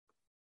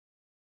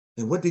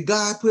 And what did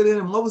God put in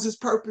him? What was his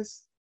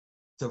purpose?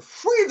 To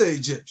free the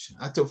Egyptian,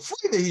 to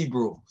free the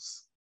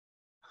Hebrews.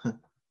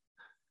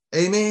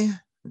 Amen.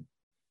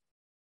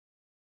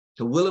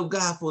 The will of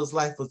God for his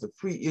life was to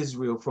free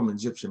Israel from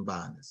Egyptian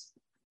bondage.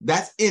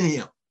 That's in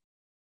him.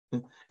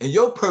 And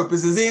your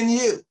purpose is in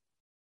you.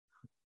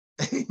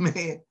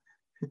 Amen.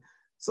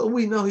 So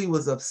we know he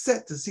was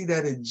upset to see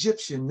that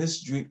Egyptian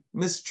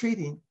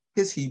mistreating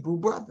his Hebrew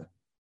brother.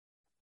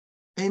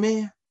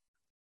 Amen.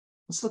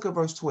 Let's look at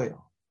verse 12.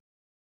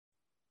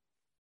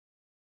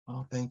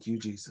 Oh, thank you,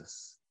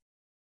 Jesus.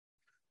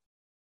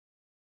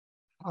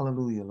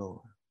 Hallelujah,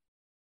 Lord.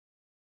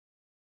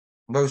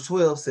 Verse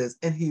 12 says,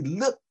 and he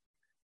looked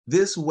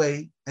this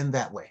way and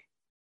that way.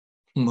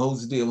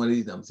 Moses did one of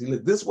these numbers. He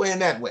looked this way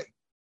and that way.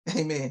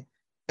 Amen.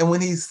 And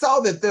when he saw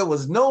that there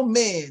was no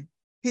man,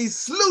 he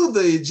slew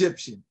the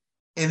Egyptian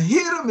and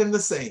hid him in the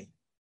sand.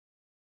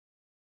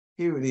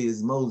 Here it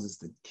is, Moses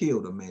that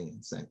killed a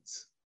man,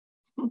 saints.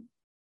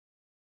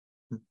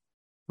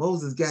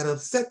 Moses got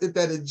upset that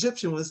that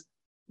Egyptian was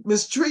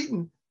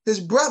mistreating his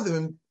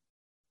brother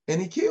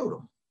and he killed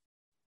him.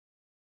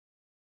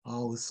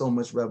 Oh, there's so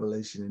much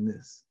revelation in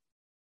this.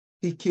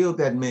 He killed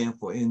that man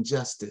for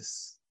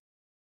injustice.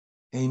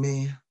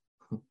 Amen.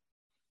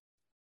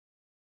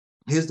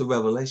 Here's the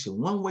revelation.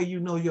 One way you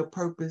know your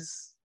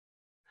purpose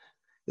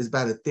is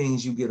by the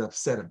things you get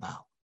upset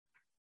about.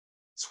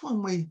 It's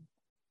one way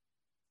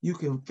you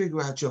can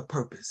figure out your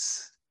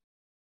purpose.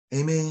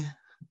 Amen.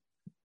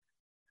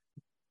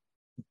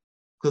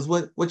 Because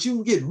what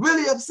you get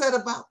really upset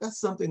about, that's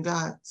something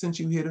God sent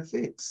you here to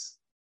fix.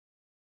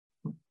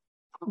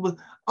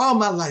 All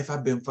my life,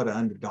 I've been for the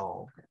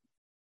underdog.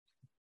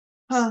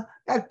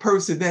 That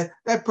person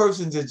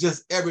that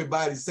just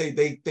everybody say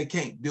they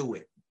can't do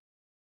it.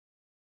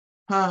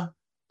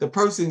 The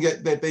person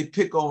that they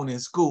pick on in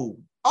school.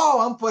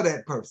 Oh, I'm for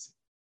that person.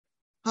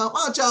 Why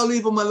don't y'all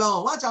leave them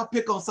alone? Why don't y'all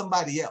pick on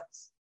somebody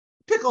else?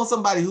 Pick on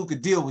somebody who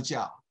could deal with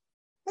y'all.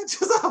 That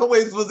just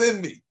always was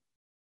in me.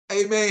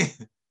 Amen.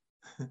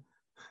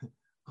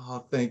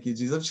 Oh, thank you,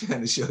 Jesus. I'm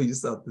trying to show you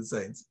something,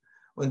 saints.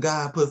 When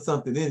God puts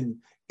something in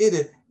you,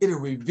 it'll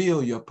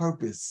reveal your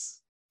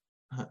purpose.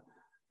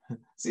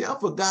 See, I'm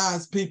for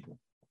God's people.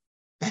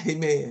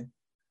 Amen.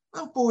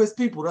 I'm for his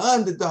people, the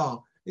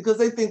underdog, because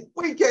they think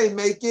we can't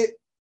make it.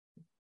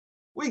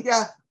 We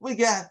got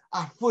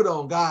our foot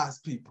on God's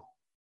people.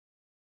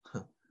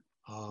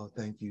 Oh,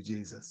 thank you,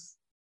 Jesus.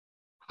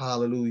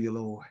 Hallelujah,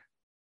 Lord.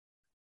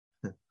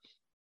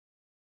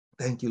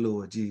 Thank you,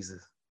 Lord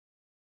Jesus.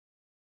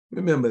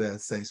 Remember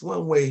that, saints.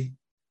 One way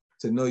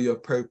to know your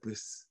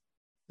purpose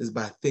is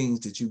by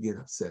things that you get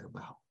upset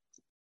about.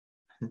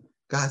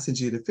 God sent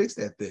you to fix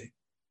that thing.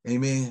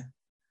 Amen.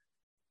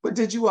 But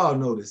did you all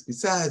notice,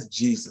 besides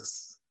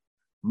Jesus,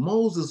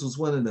 Moses was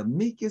one of the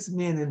meekest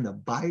men in the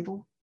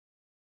Bible?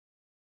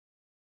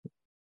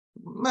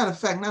 Matter of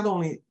fact, not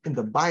only in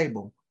the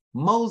Bible,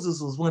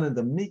 Moses was one of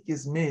the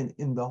meekest men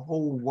in the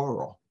whole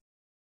world.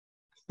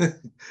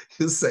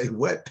 You say,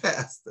 what,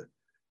 Pastor?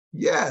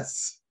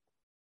 Yes,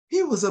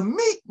 he was a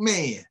meek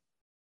man.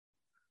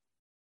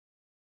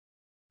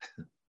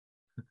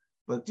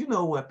 But you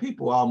know what?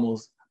 People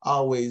almost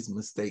always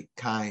mistake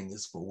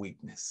kindness for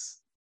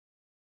weakness.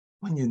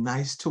 When you're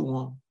nice to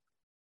them,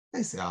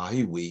 they say, oh,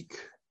 he weak.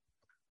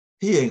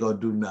 He ain't gonna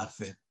do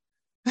nothing.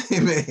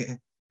 Amen.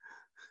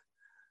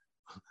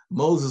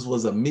 Moses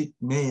was a meek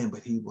man,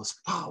 but he was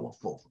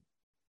powerful.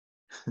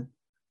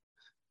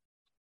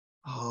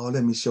 Oh,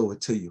 let me show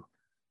it to you.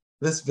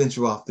 Let's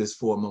venture off this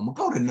for a moment.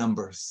 Go to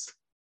Numbers.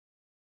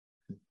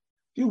 If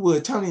you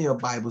would, turn in your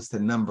Bibles to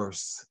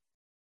Numbers.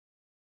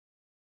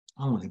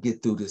 I want to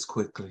get through this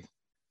quickly.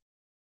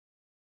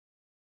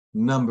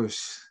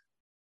 Numbers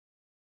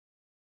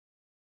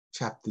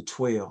chapter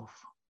 12.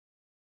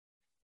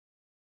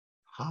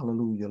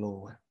 Hallelujah,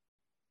 Lord.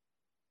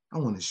 I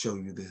want to show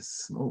you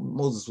this.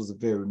 Moses was a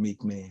very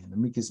meek man, the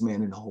meekest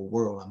man in the whole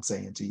world, I'm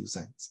saying to you,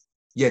 saints.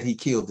 Yet he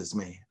killed this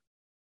man.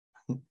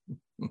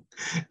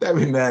 That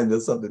reminds me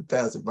of something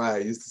Pastor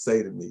Brian used to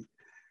say to me.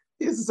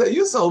 He used to say,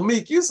 you're so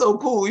meek, you're so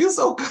cool, you're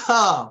so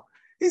calm.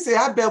 He said,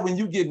 I bet when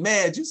you get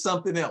mad, you're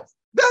something else.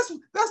 That's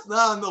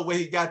I don't know where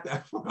he got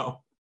that from.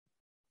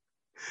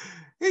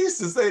 He used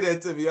to say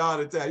that to me all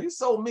the time. You're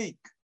so meek.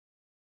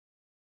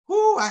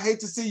 Whoo, I hate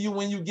to see you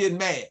when you get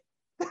mad.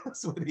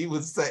 That's what he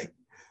would say.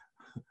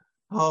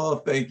 Oh,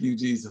 thank you,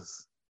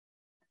 Jesus.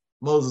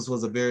 Moses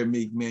was a very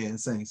meek man,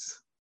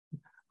 saints.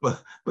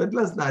 But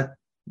let's not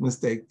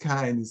mistake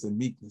kindness and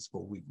meekness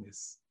for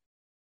weakness.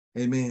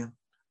 Amen.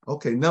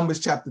 Okay, Numbers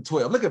chapter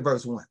 12. Look at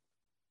verse 1.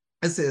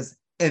 It says,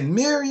 and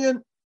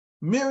Miriam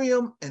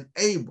and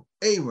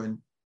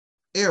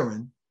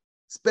Aaron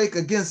spake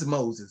against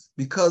Moses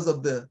because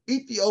of the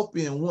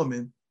Ethiopian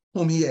woman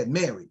whom he had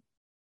married.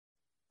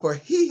 For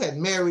he had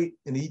married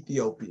an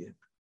Ethiopian.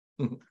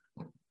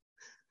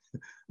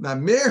 Now,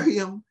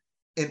 Miriam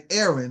and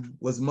Aaron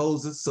was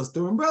Moses'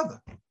 sister and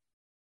brother.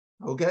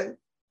 Okay?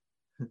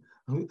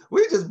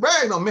 We just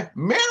bragged on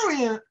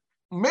Miriam.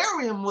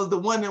 Miriam was the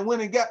one that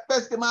went and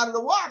fetched him out of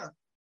the water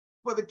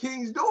for the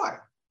king's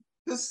daughter,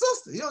 his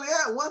sister. He only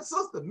had one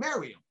sister,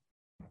 Miriam.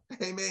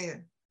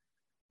 Amen.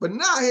 But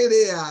now here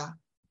they are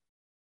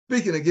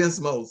speaking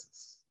against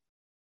Moses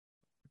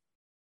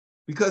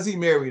because he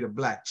married a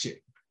black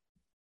chick.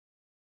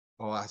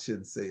 Oh, I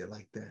shouldn't say it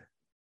like that.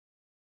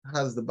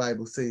 How does the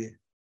Bible say it?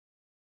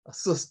 A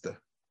sister.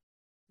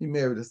 He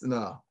married us.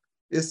 No,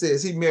 it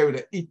says he married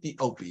an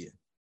Ethiopian.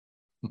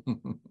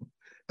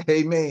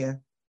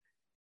 Amen.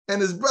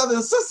 And his brothers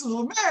and sisters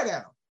were mad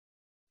at him.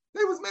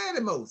 They was mad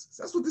at Moses.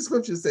 That's what the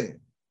scripture is saying.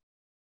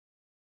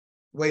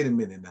 Wait a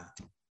minute now.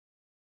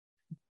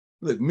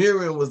 Look,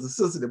 Miriam was the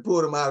sister that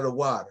pulled him out of the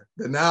water,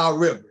 the Nile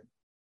River.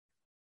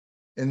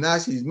 And now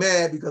she's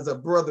mad because her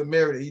brother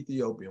married an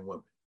Ethiopian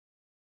woman.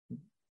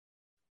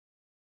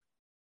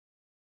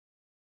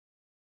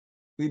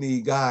 We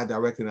need God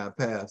directing our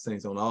path,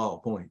 saints, on all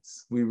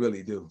points. We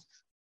really do.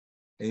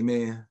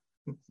 Amen.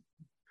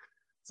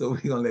 So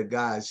we're going to let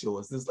God show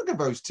us this. Look at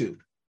verse 2.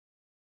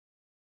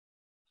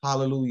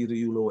 Hallelujah to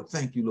you, Lord.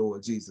 Thank you,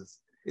 Lord Jesus.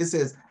 It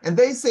says, and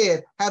they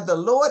said, have the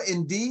Lord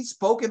indeed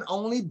spoken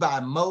only by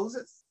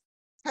Moses?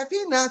 Have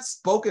he not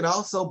spoken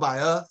also by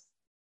us?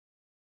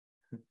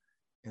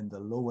 And the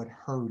Lord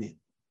heard it.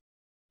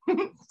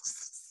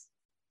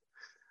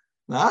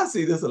 Now, I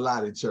see this a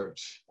lot in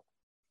church.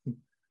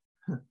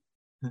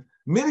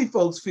 Many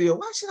folks feel,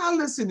 why should I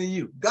listen to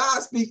you?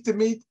 God speaks to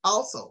me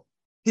also.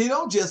 He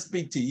don't just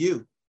speak to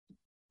you.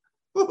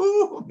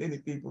 Many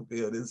people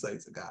feel this,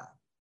 saints of God.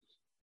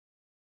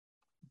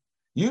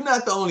 You're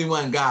not the only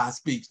one God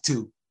speaks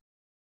to.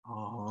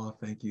 Oh,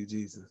 thank you,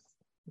 Jesus.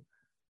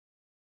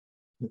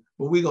 But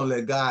we're going to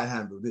let God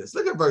handle this.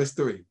 Look at verse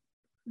 3.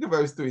 Look at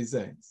verse 3,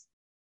 saints.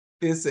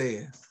 It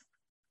says,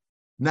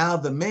 now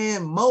the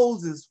man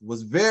Moses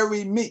was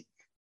very meek.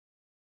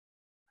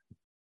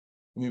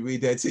 Let me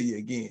read that to you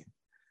again.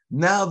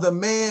 Now the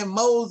man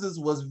Moses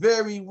was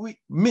very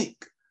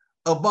meek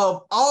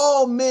above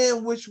all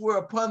men which were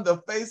upon the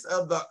face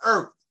of the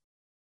earth.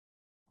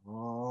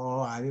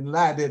 Oh, I didn't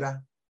lie, did I?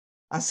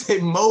 I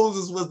said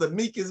Moses was the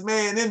meekest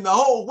man in the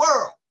whole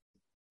world.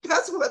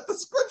 That's what the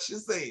scripture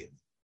says.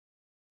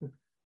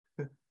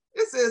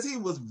 It says he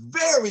was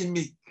very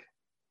meek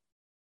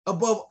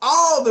above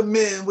all the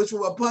men which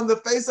were upon the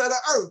face of the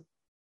earth,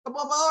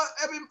 above all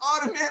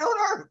the men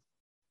on earth.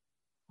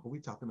 Oh,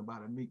 we're talking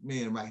about a meek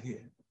man right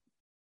here.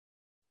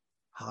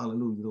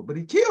 Hallelujah. But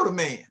he killed a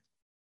man.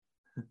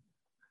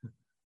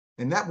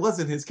 And that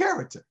wasn't his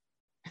character.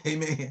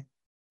 Amen.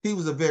 He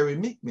was a very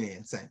meek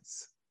man,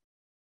 saints.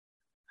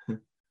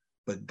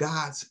 But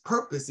God's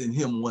purpose in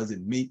him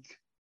wasn't meek.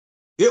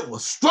 It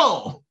was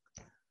strong.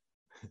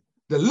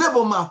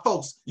 Deliver my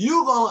folks.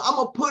 I'm going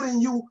to put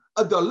in you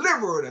a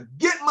deliverer to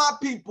get my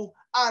people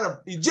out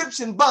of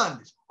Egyptian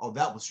bondage. Oh,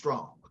 that was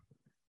strong.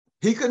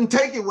 He couldn't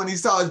take it when he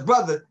saw his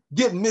brother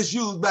getting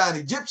misused by an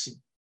Egyptian.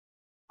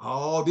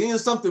 Oh, then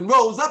something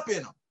rose up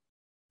in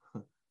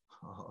him.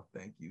 Oh,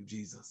 thank you,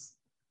 Jesus.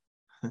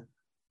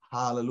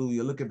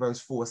 Hallelujah. Look at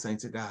verse 4,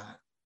 saints of God.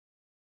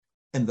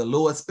 And the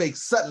Lord spake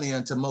suddenly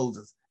unto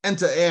Moses, and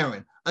to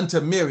Aaron, unto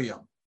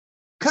Miriam,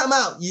 come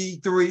out, ye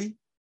three,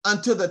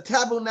 unto the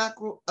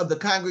tabernacle of the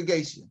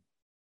congregation.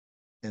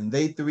 And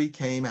they three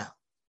came out.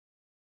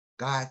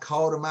 God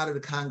called them out of the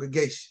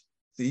congregation.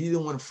 See, he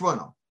didn't want to front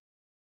them.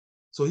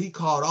 So he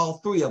called all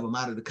three of them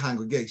out of the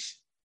congregation.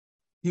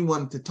 He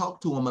wanted to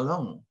talk to them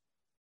alone.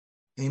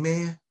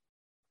 Amen.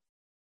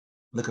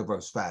 Look at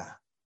verse 5.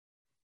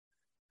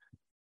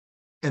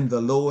 And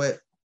the Lord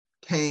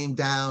came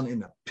down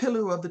in a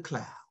pillar of the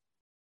cloud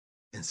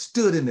and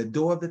stood in the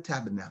door of the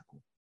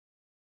tabernacle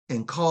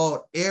and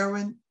called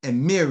Aaron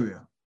and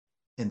Miriam,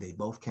 and they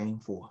both came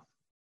forth.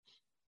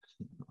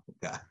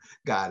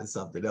 God is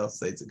something else,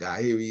 say to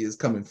God. Here he is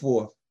coming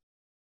forth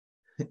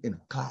in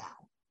a cloud.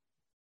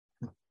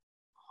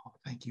 Oh,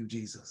 thank you,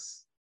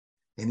 Jesus.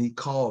 And he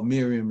called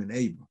Miriam and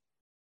Abram.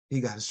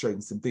 He got to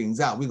straighten some things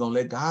out. We're going to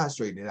let God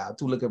straighten it out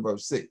too. Look at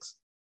verse 6.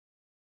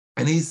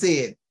 And he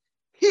said,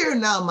 hear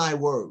now my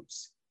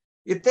words.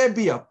 If there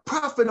be a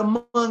prophet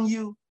among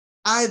you,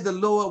 I, the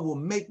Lord, will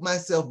make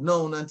myself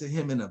known unto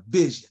him in a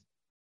vision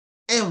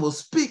and will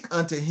speak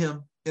unto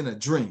him in a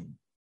dream.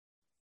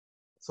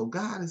 So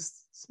God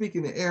is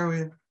speaking to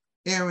Aaron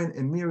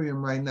and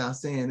Miriam right now,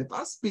 saying, if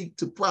I speak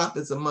to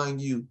prophets among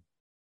you,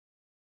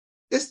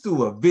 it's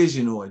through a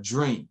vision or a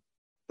dream.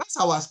 That's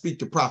how I speak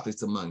to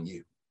prophets among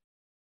you.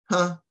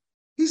 Huh?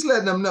 He's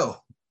letting them know.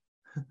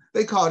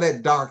 They call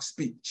that dark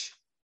speech.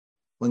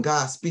 When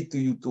God speaks to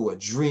you through a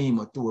dream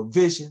or through a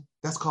vision,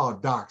 that's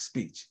called dark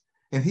speech.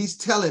 And he's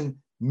telling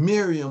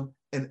Miriam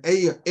and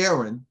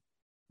Aaron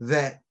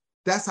that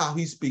that's how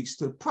he speaks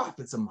to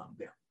prophets among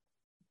them.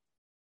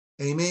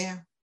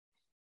 Amen.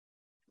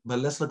 But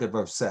let's look at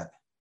verse 7.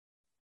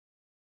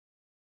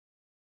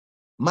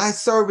 My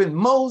servant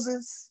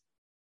Moses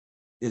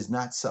is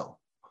not so,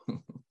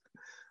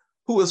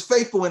 who is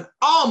faithful in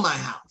all my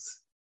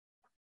house.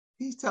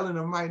 He's telling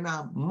them right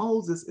now,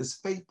 Moses is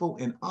faithful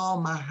in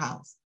all my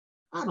house.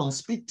 I don't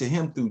speak to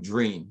him through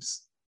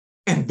dreams.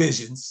 and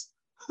visions.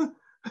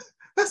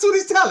 That's what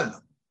he's telling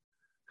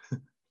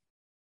them.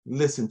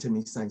 Listen to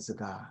me, saints of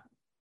God.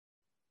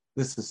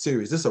 This is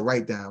serious. This is a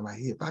write down right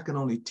here. If I can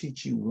only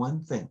teach you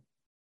one thing,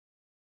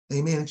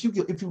 amen. If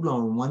you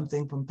learn one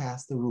thing from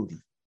Pastor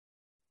Rudy,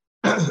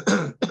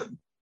 I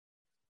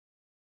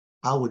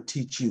would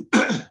teach you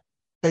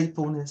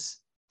faithfulness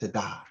to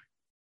God.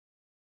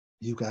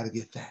 You got to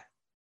get that.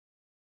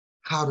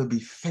 How to be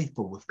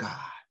faithful with God.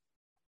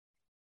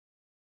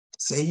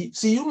 See,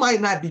 you might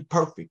not be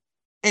perfect,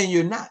 and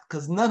you're not,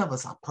 because none of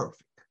us are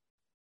perfect.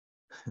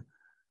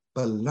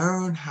 But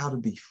learn how to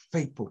be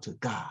faithful to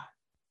God.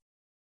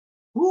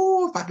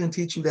 Ooh, if I can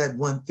teach you that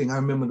one thing, I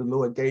remember the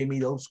Lord gave me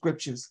those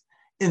scriptures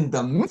in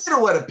the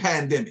middle of the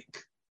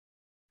pandemic.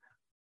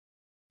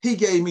 He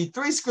gave me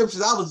 3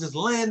 scriptures. I was just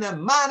laying there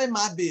minding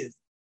my business.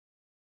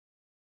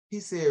 He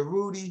said,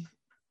 Rudy,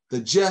 the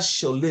just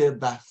shall live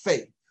by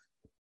faith.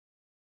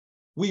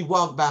 We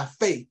walk by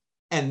faith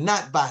and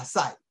not by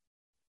sight.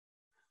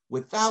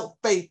 Without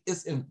faith,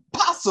 it's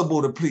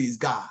impossible to please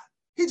God.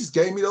 He just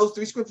gave me those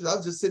 3 scriptures. I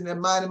was just sitting there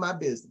minding my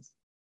business.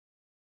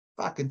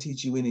 If I can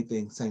teach you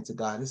anything, saints of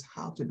God, it's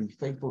how to be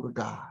faithful to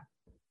God.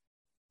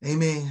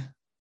 Amen.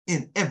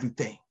 In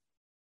everything.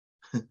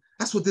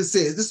 That's what this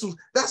says.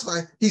 That's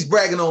why he's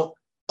bragging on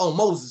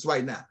Moses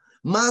right now.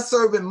 My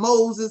servant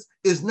Moses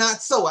is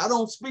not so. I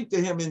don't speak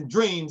to him in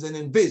dreams and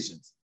in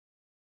visions.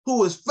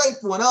 Who is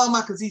faithful in all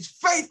my, because he's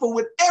faithful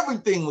with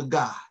everything with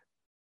God.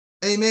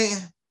 Amen.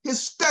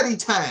 His study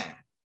time,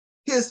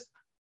 his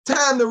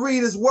time to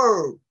read his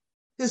word,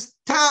 his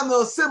time to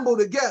assemble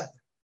together,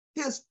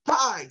 his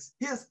tithes,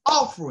 his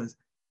offerings,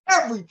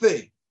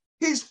 everything.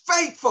 He's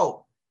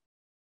faithful.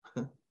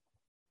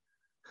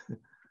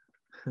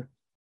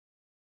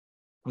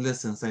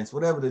 Listen, saints,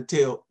 whatever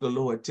the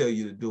Lord tell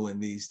you to do in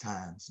these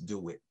times,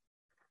 do it.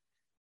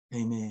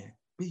 Amen.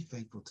 Be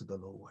faithful to the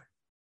Lord.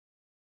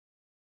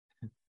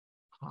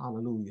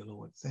 Hallelujah,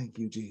 Lord. Thank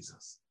you,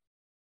 Jesus.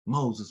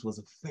 Moses was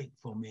a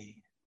faithful man.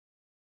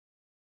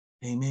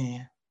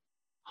 Amen.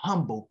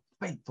 Humble,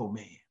 faithful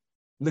man.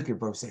 Look at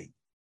verse 8.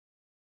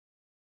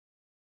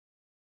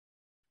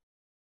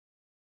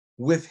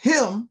 With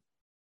him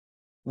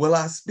will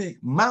I speak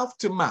mouth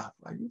to mouth.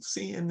 Are you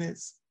seeing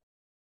this?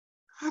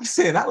 I'm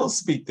saying I don't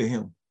speak to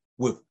him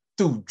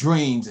through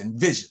dreams and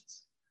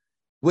visions.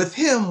 With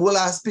him will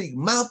I speak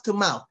mouth to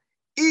mouth,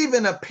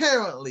 even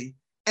apparently,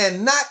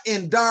 and not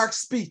in dark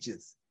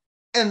speeches.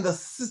 And the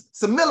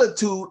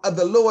similitude of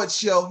the Lord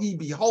shall he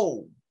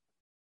behold.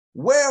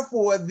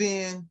 Wherefore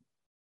then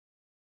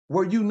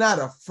were you not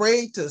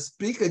afraid to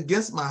speak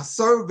against my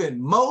servant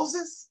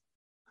Moses?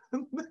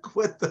 Look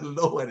what the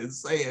Lord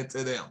is saying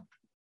to them.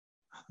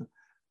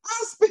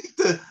 I speak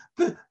to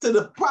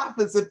the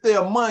prophets if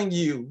they're among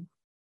you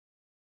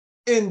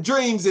in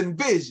dreams and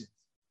visions.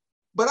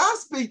 But I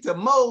speak to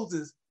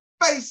Moses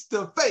face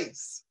to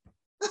face.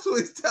 That's what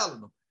he's telling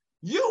them.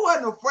 You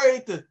wasn't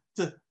afraid to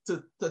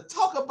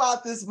talk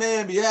about this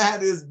man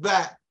behind his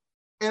back.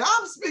 And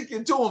I'm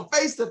speaking to him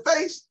face to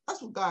face.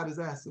 That's what God is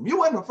asking. You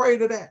wasn't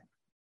afraid of that.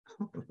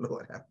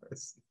 Lord have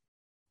mercy.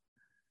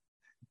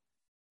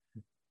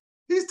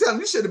 He's telling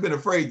you should have been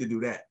afraid to do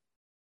that.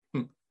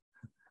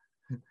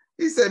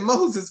 He said,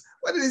 Moses,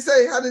 what did he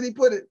say? How did he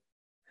put it?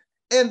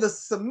 And the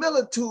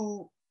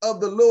similitude of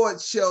the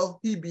Lord shall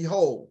he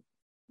behold.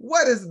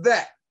 What is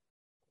that?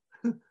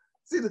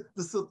 See,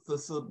 the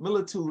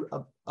similitude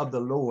of the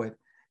Lord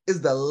is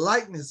the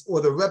likeness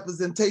or the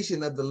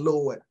representation of the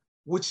Lord,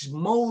 which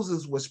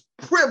Moses was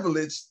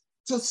privileged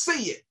to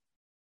see it.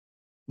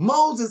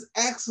 Moses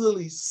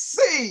actually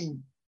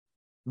seen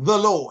the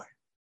Lord,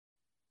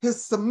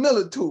 his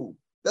similitude.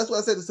 That's why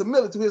I said the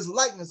similitude, his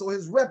likeness or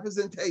his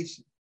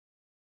representation.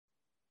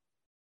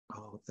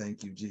 Oh,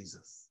 thank you,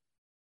 Jesus.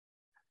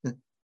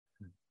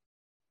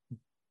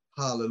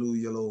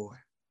 Hallelujah, Lord.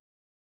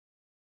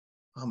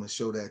 I'm going to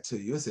show that to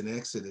you. It's in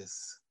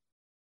Exodus.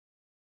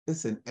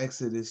 It's in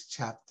Exodus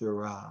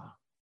chapter,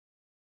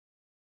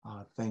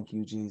 thank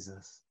you,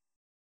 Jesus.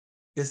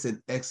 It's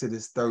in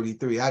Exodus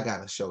 33. I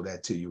got to show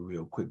that to you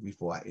real quick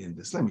before I end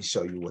this. Let me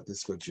show you what the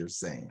scripture is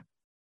saying.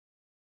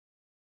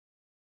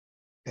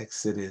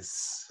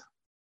 Exodus.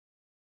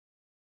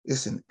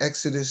 It's in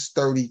Exodus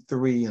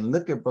 33. And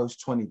look at verse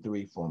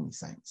 23 for me,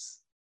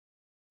 saints.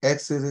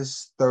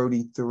 Exodus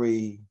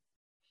 33.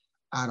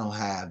 I don't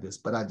have this,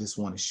 but I just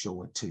want to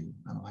show it to you.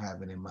 I don't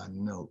have it in my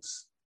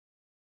notes.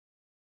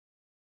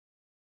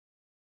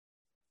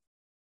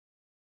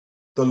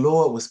 The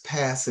Lord was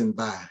passing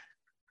by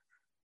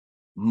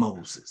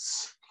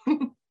Moses.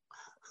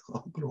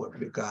 Oh, glory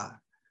to God.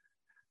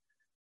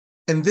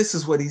 And this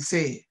is what he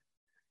said.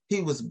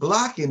 He was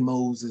blocking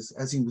Moses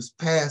as he was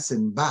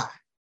passing by.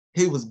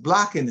 He was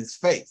blocking his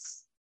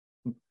face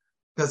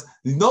because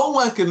no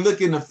one can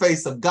look in the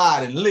face of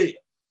God and live.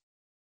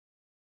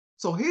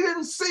 So he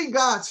didn't see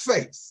God's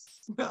face.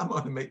 I'm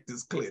going to make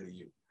this clear to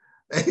you.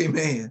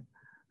 Amen.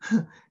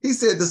 He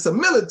said the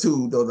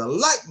similitude or the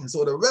likeness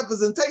or the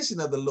representation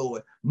of the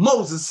Lord.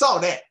 Moses saw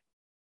that.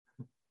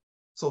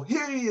 So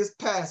here he is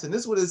passing.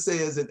 This is what it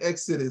says in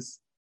Exodus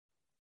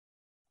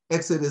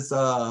Exodus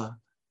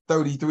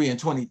 33 and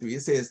 23.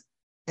 It says,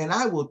 and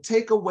I will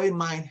take away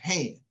mine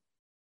hand,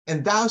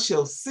 and thou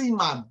shalt see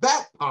my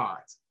back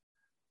parts,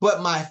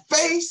 but my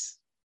face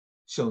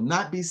shall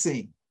not be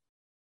seen.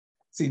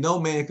 See, no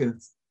man can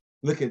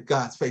look at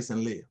God's face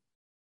and live,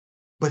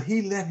 but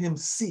he let him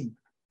see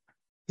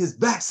his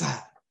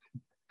backside.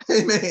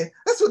 Amen.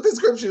 That's what the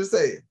scripture is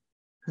saying.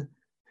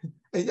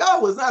 And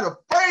y'all was not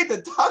afraid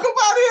to talk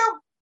about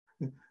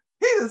him.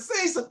 He done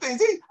seen some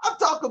things. I'm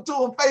talking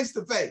to him face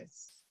to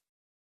face.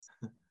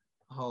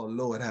 Oh,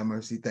 Lord, have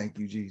mercy. Thank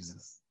you,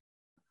 Jesus.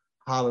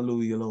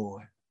 Hallelujah,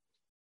 Lord.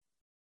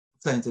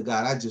 Saints of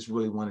God, I just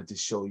really wanted to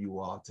show you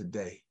all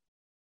today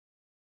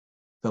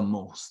the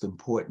most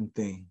important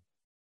thing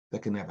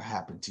that can ever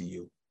happen to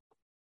you.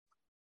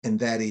 And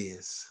that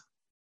is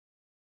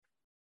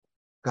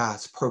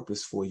God's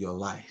purpose for your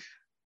life.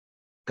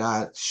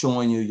 God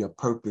showing you your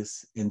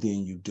purpose, and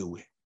then you do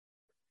it.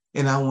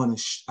 And I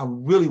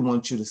really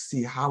want you to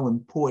see how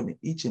important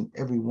each and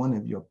every one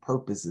of your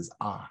purposes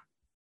are.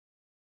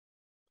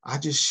 I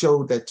just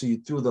showed that to you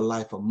through the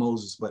life of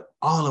Moses, but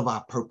all of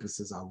our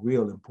purposes are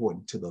real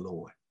important to the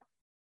Lord.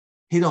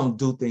 He don't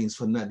do things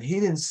for nothing. He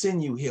didn't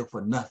send you here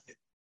for nothing.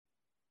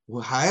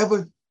 Well,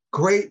 however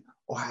great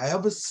or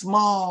however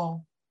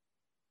small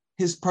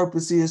his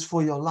purpose is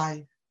for your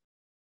life,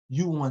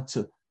 you want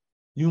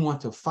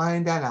to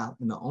find that out.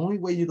 And the only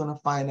way you're going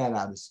to find that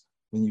out is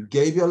when you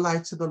gave your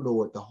life to the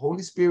Lord. The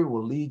Holy Spirit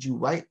will lead you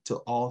right to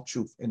all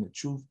truth. And the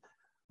truth,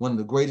 one of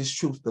the greatest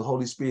truths the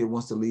Holy Spirit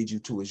wants to lead you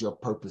to is your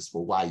purpose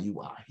for why you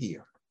are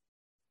here.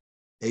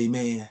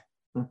 Amen.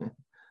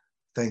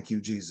 Thank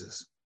you,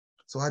 Jesus.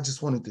 So I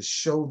just wanted to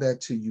show that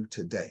to you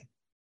today.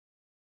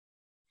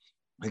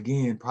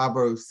 Again,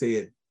 Proverbs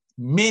said,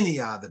 many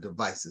are the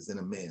devices in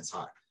a man's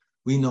heart.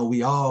 We know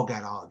we all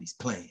got all these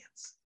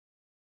plans.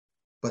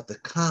 But the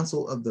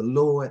counsel of the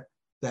Lord,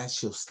 that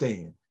shall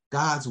stand.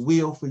 God's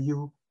will for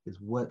you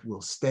is what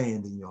will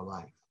stand in your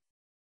life.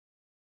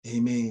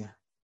 Amen.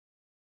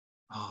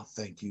 Oh,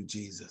 thank you,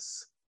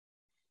 Jesus.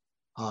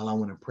 I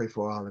want to pray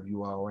for all of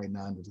you all right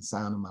now under the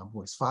sound of my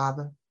voice.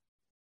 Father,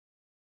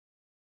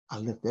 I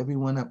lift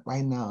everyone up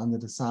right now under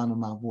the sound of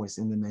my voice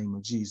in the name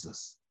of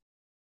Jesus.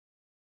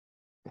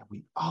 That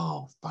we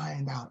all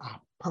find out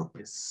our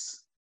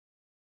purpose.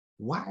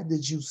 Why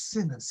did you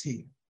send us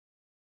here?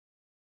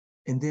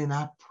 And then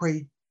I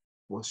pray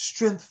for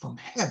strength from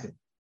heaven.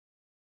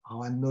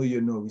 Oh, I know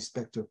you're no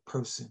respecter of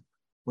person.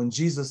 When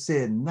Jesus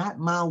said, not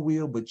my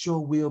will, but your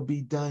will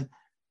be done,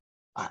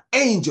 an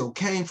angel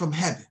came from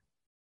heaven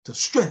to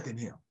strengthen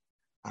him.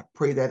 I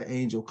pray that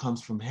angel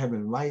comes from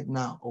heaven right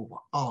now over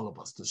all of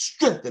us to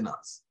strengthen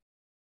us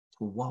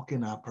to walk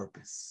in our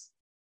purpose.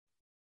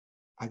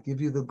 I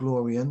give you the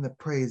glory and the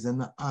praise and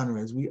the honor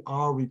as we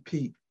all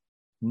repeat,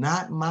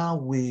 not my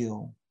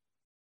will,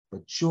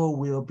 but your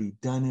will be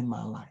done in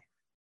my life.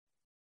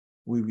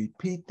 We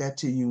repeat that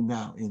to you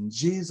now in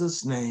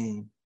Jesus'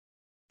 name,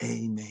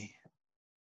 amen.